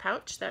Notions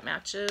pouch that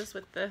matches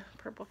with the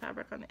purple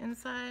fabric on the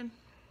inside.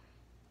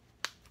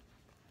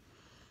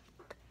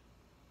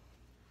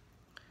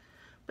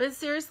 But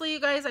seriously, you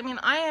guys, I mean,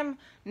 I am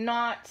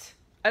not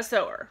a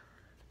sewer,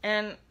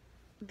 and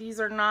these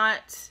are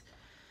not,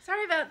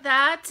 sorry about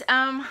that.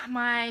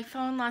 My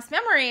phone lost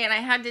memory and I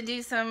had to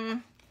do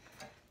some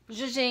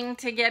zhuzhing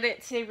to get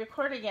it to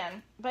record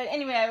again. But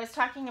anyway, I was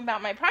talking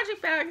about my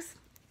project bags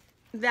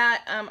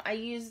that I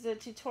used the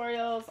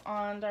tutorials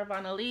on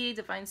Darvon Ali,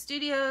 Divine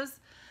Studios.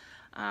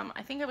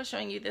 I think I was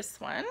showing you this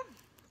one.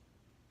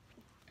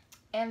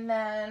 And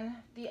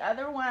then the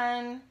other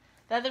one,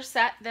 the other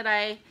set that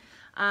I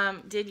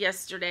did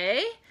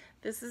yesterday,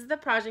 this is the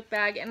project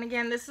bag. And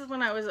again, this is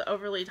when I was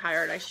overly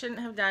tired. I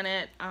shouldn't have done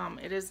it.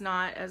 It is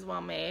not as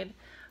well made.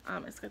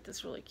 It's got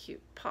this really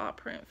cute paw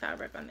print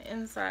fabric on the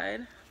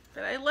inside.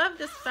 But I love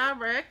this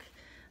fabric.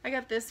 I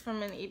got this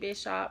from an eBay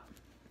shop,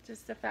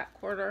 just a fat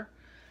quarter.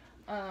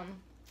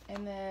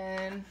 And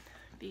then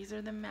these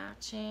are the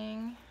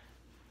matching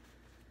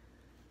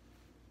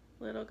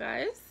little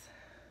guys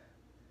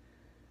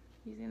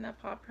using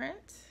that paw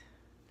print.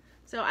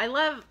 So I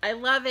love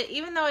it,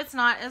 even though it's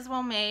not as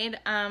well made.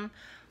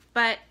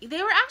 But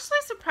they were actually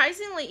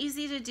surprisingly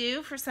easy to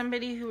do for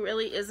somebody who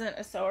really isn't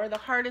a sewer. The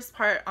hardest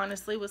part,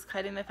 honestly, was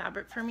cutting the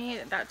fabric for me.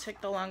 That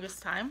took the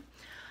longest time.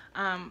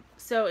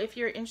 So if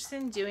you're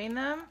interested in doing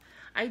them,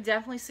 I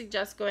definitely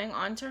suggest going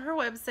onto her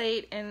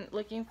website and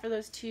looking for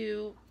those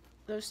two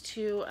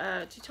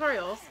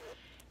tutorials.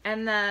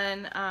 And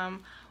then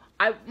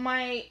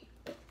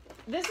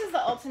this is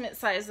the ultimate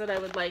size that I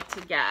would like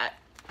to get.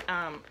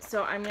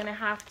 So I'm gonna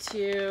have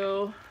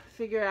to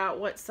figure out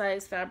what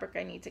size fabric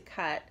I need to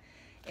cut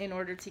in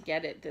order to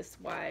get it this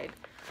wide.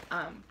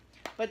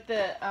 But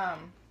the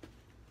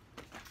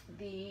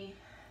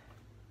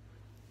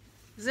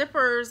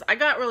zippers, I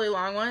got really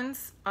long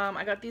ones.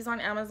 I got these on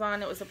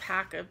Amazon. It was a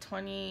pack of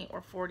 20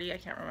 or 40, I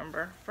can't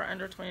remember, for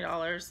under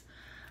 $20.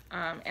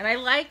 And I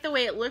like the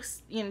way it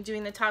looks, you know,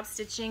 doing the top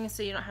stitching,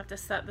 so you don't have to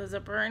set the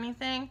zipper or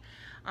anything.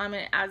 And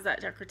it adds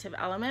that decorative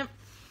element.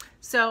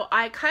 So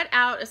I cut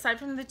out, aside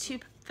from the two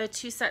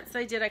sets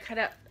I did, I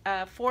cut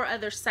out 4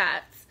 other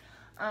sets.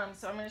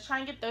 So I'm going to try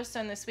and get those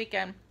done this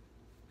weekend.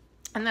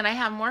 And then I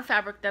have more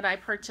fabric that I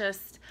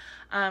purchased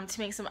to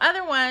make some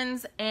other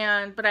ones,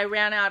 but I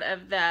ran out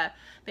of the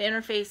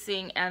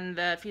interfacing and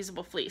the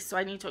fusible fleece, so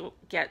I need to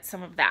get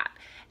some of that,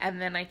 and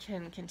then I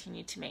can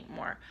continue to make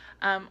more.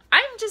 I'm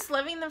just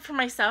loving them for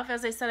myself.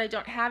 As I said, I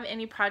don't have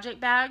any project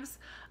bags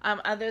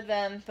other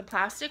than the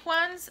plastic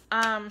ones,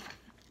 and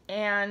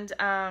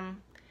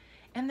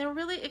they're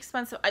really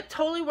expensive.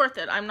 Totally worth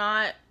it.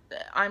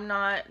 I'm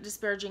not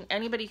disparaging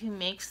anybody who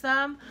makes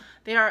them.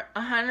 They are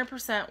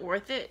 100%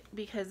 worth it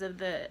because of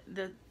the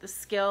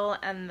skill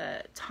and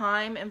the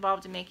time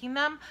involved in making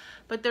them,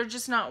 but they're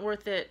just not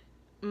worth it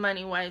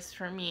money-wise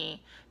for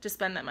me to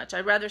spend that much.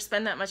 I'd rather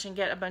spend that much and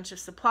get a bunch of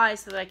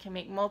supplies so that I can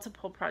make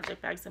multiple project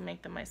bags and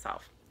make them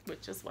myself,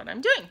 which is what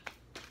I'm doing.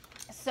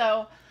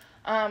 So,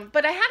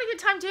 but I had a good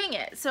time doing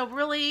it. So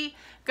really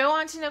go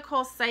onto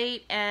Nicole's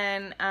site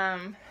and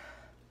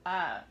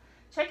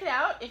check it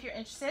out if you're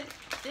interested.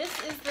 This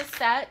is the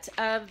set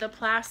of the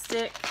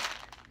plastic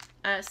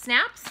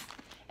snaps,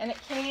 and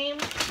it came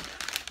with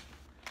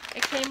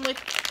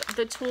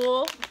the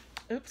tool.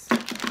 Oops.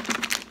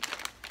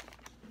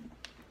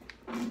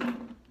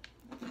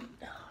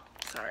 Oh,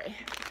 sorry.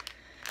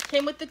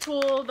 Came with the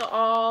tool, the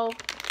awl,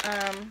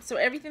 so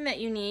everything that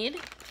you need,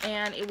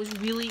 and it was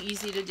really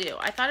easy to do.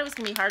 I thought it was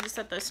gonna be hard to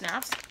set those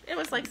snaps. It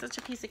was like such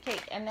a piece of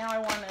cake, and now I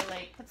want to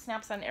like put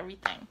snaps on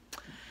everything.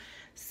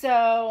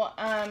 So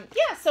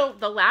yeah, so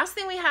the last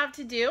thing we have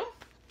to do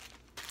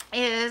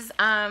is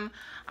I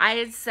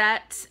had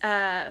set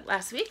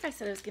last week, I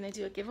said I was going to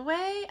do a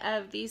giveaway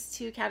of these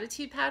 2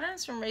 Cattitude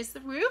patterns from Raise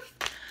the Roof.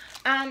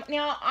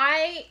 Now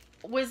I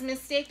was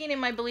mistaken in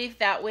my belief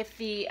that with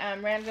the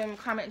random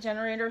comment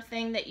generator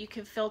thing that you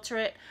could filter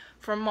it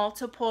for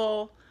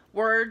multiple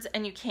words,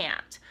 and you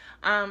can't.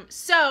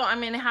 So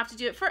I'm going to have to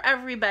do it for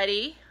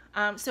everybody.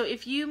 So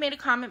if you made a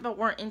comment but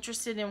weren't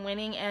interested in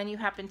winning and you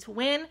happen to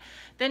win,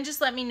 then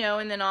just let me know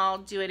and then I'll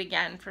do it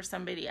again for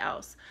somebody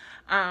else.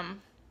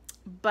 One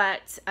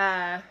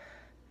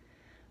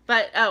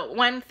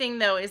thing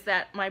though is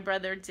that my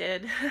brother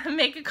did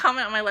make a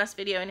comment on my last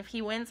video, and if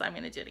he wins, I'm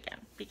going to do it again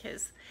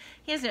because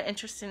he has no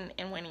interest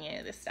in winning any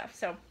of this stuff.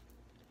 So,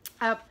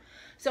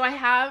 so I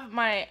have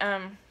my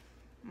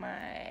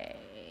my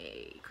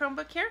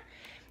Chromebook here,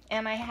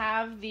 and I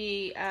have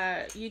the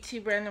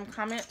YouTube random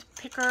comment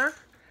picker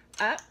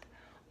up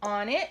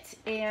on it,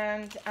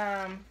 and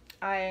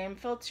I am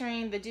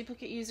filtering the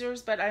duplicate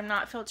users, but I'm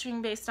not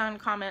filtering based on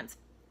comments,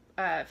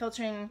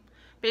 filtering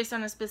based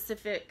on a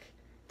specific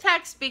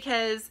text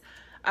because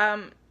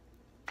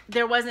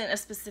there wasn't a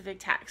specific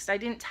text. I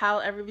didn't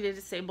tell everybody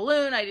to say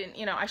balloon. I didn't,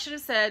 you know, I should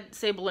have said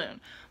say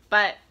balloon,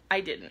 but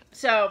I didn't.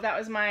 So that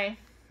was my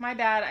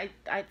bad.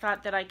 I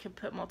thought that I could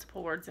put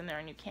multiple words in there,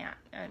 and you can't.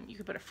 You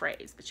could put a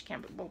phrase, but you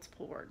can't put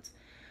multiple words.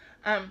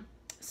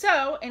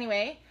 So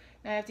anyway,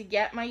 now I have to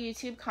get my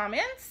YouTube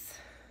comments,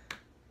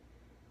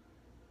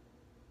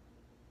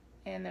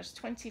 and there's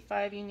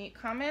 25 unique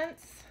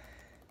comments,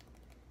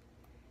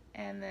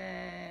 and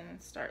then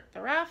start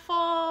the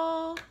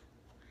raffle,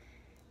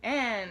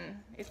 and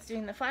it's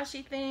doing the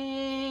flashy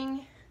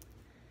thing,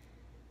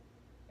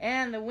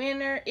 and the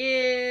winner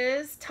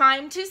is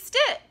Time to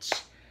Stitch.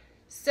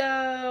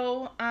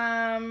 So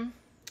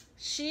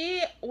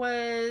she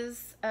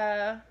was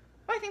oh,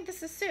 I think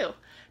this is Sue.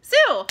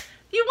 Sue,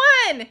 you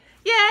won!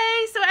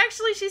 Yay! So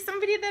actually she's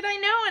somebody that I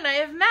know and I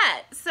have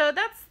met. So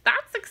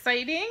that's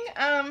exciting.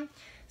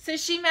 So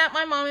she met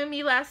my mom and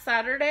me last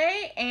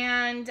Saturday,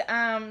 and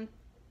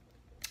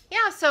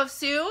yeah, so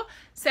Sue,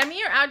 send me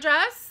your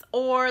address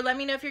or let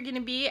me know if you're going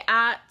to be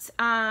at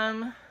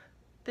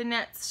the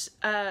next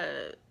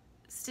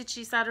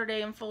Stitchy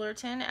Saturday in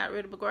Fullerton at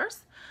Roto-Bagors,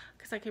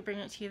 because I could bring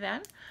it to you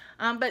then.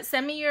 But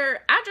send me your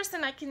address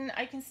and I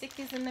can stick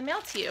these in the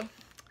mail to you.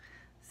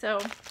 So,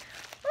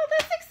 well,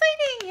 that's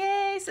exciting!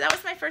 Yay! So that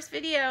was my first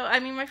video. I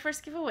mean, my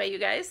first giveaway, you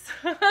guys.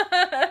 2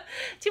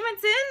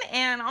 months in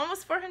and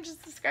almost 400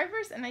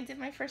 subscribers, and I did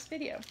my first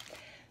video.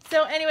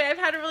 So anyway, I've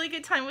had a really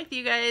good time with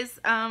you guys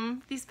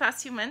these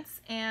past 2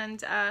 months,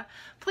 and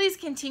please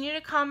continue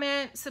to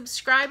comment,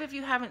 subscribe if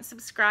you haven't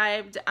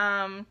subscribed.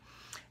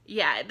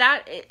 Yeah,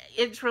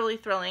 it's really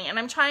thrilling, and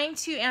I'm trying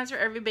to answer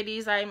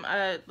everybody's. I'm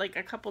like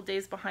a couple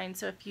days behind,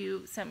 so if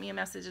you sent me a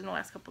message in the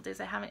last couple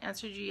days, I haven't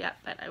answered you yet,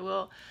 but I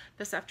will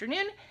this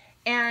afternoon.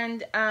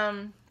 And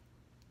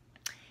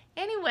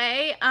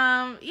anyway,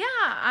 yeah,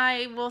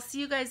 I will see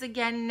you guys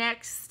again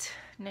next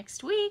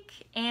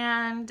week,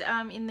 and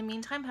in the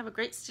meantime, have a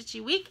great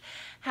stitchy week.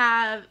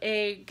 Have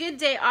a good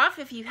day off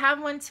if you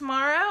have one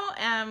tomorrow.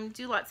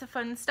 Do lots of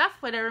fun stuff,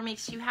 whatever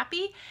makes you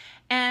happy,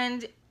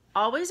 and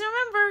always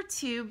remember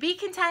to be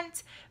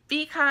content,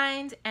 be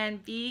kind,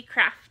 and be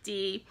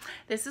crafty.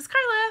 This is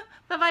Carla.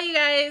 Bye-bye, you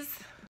guys.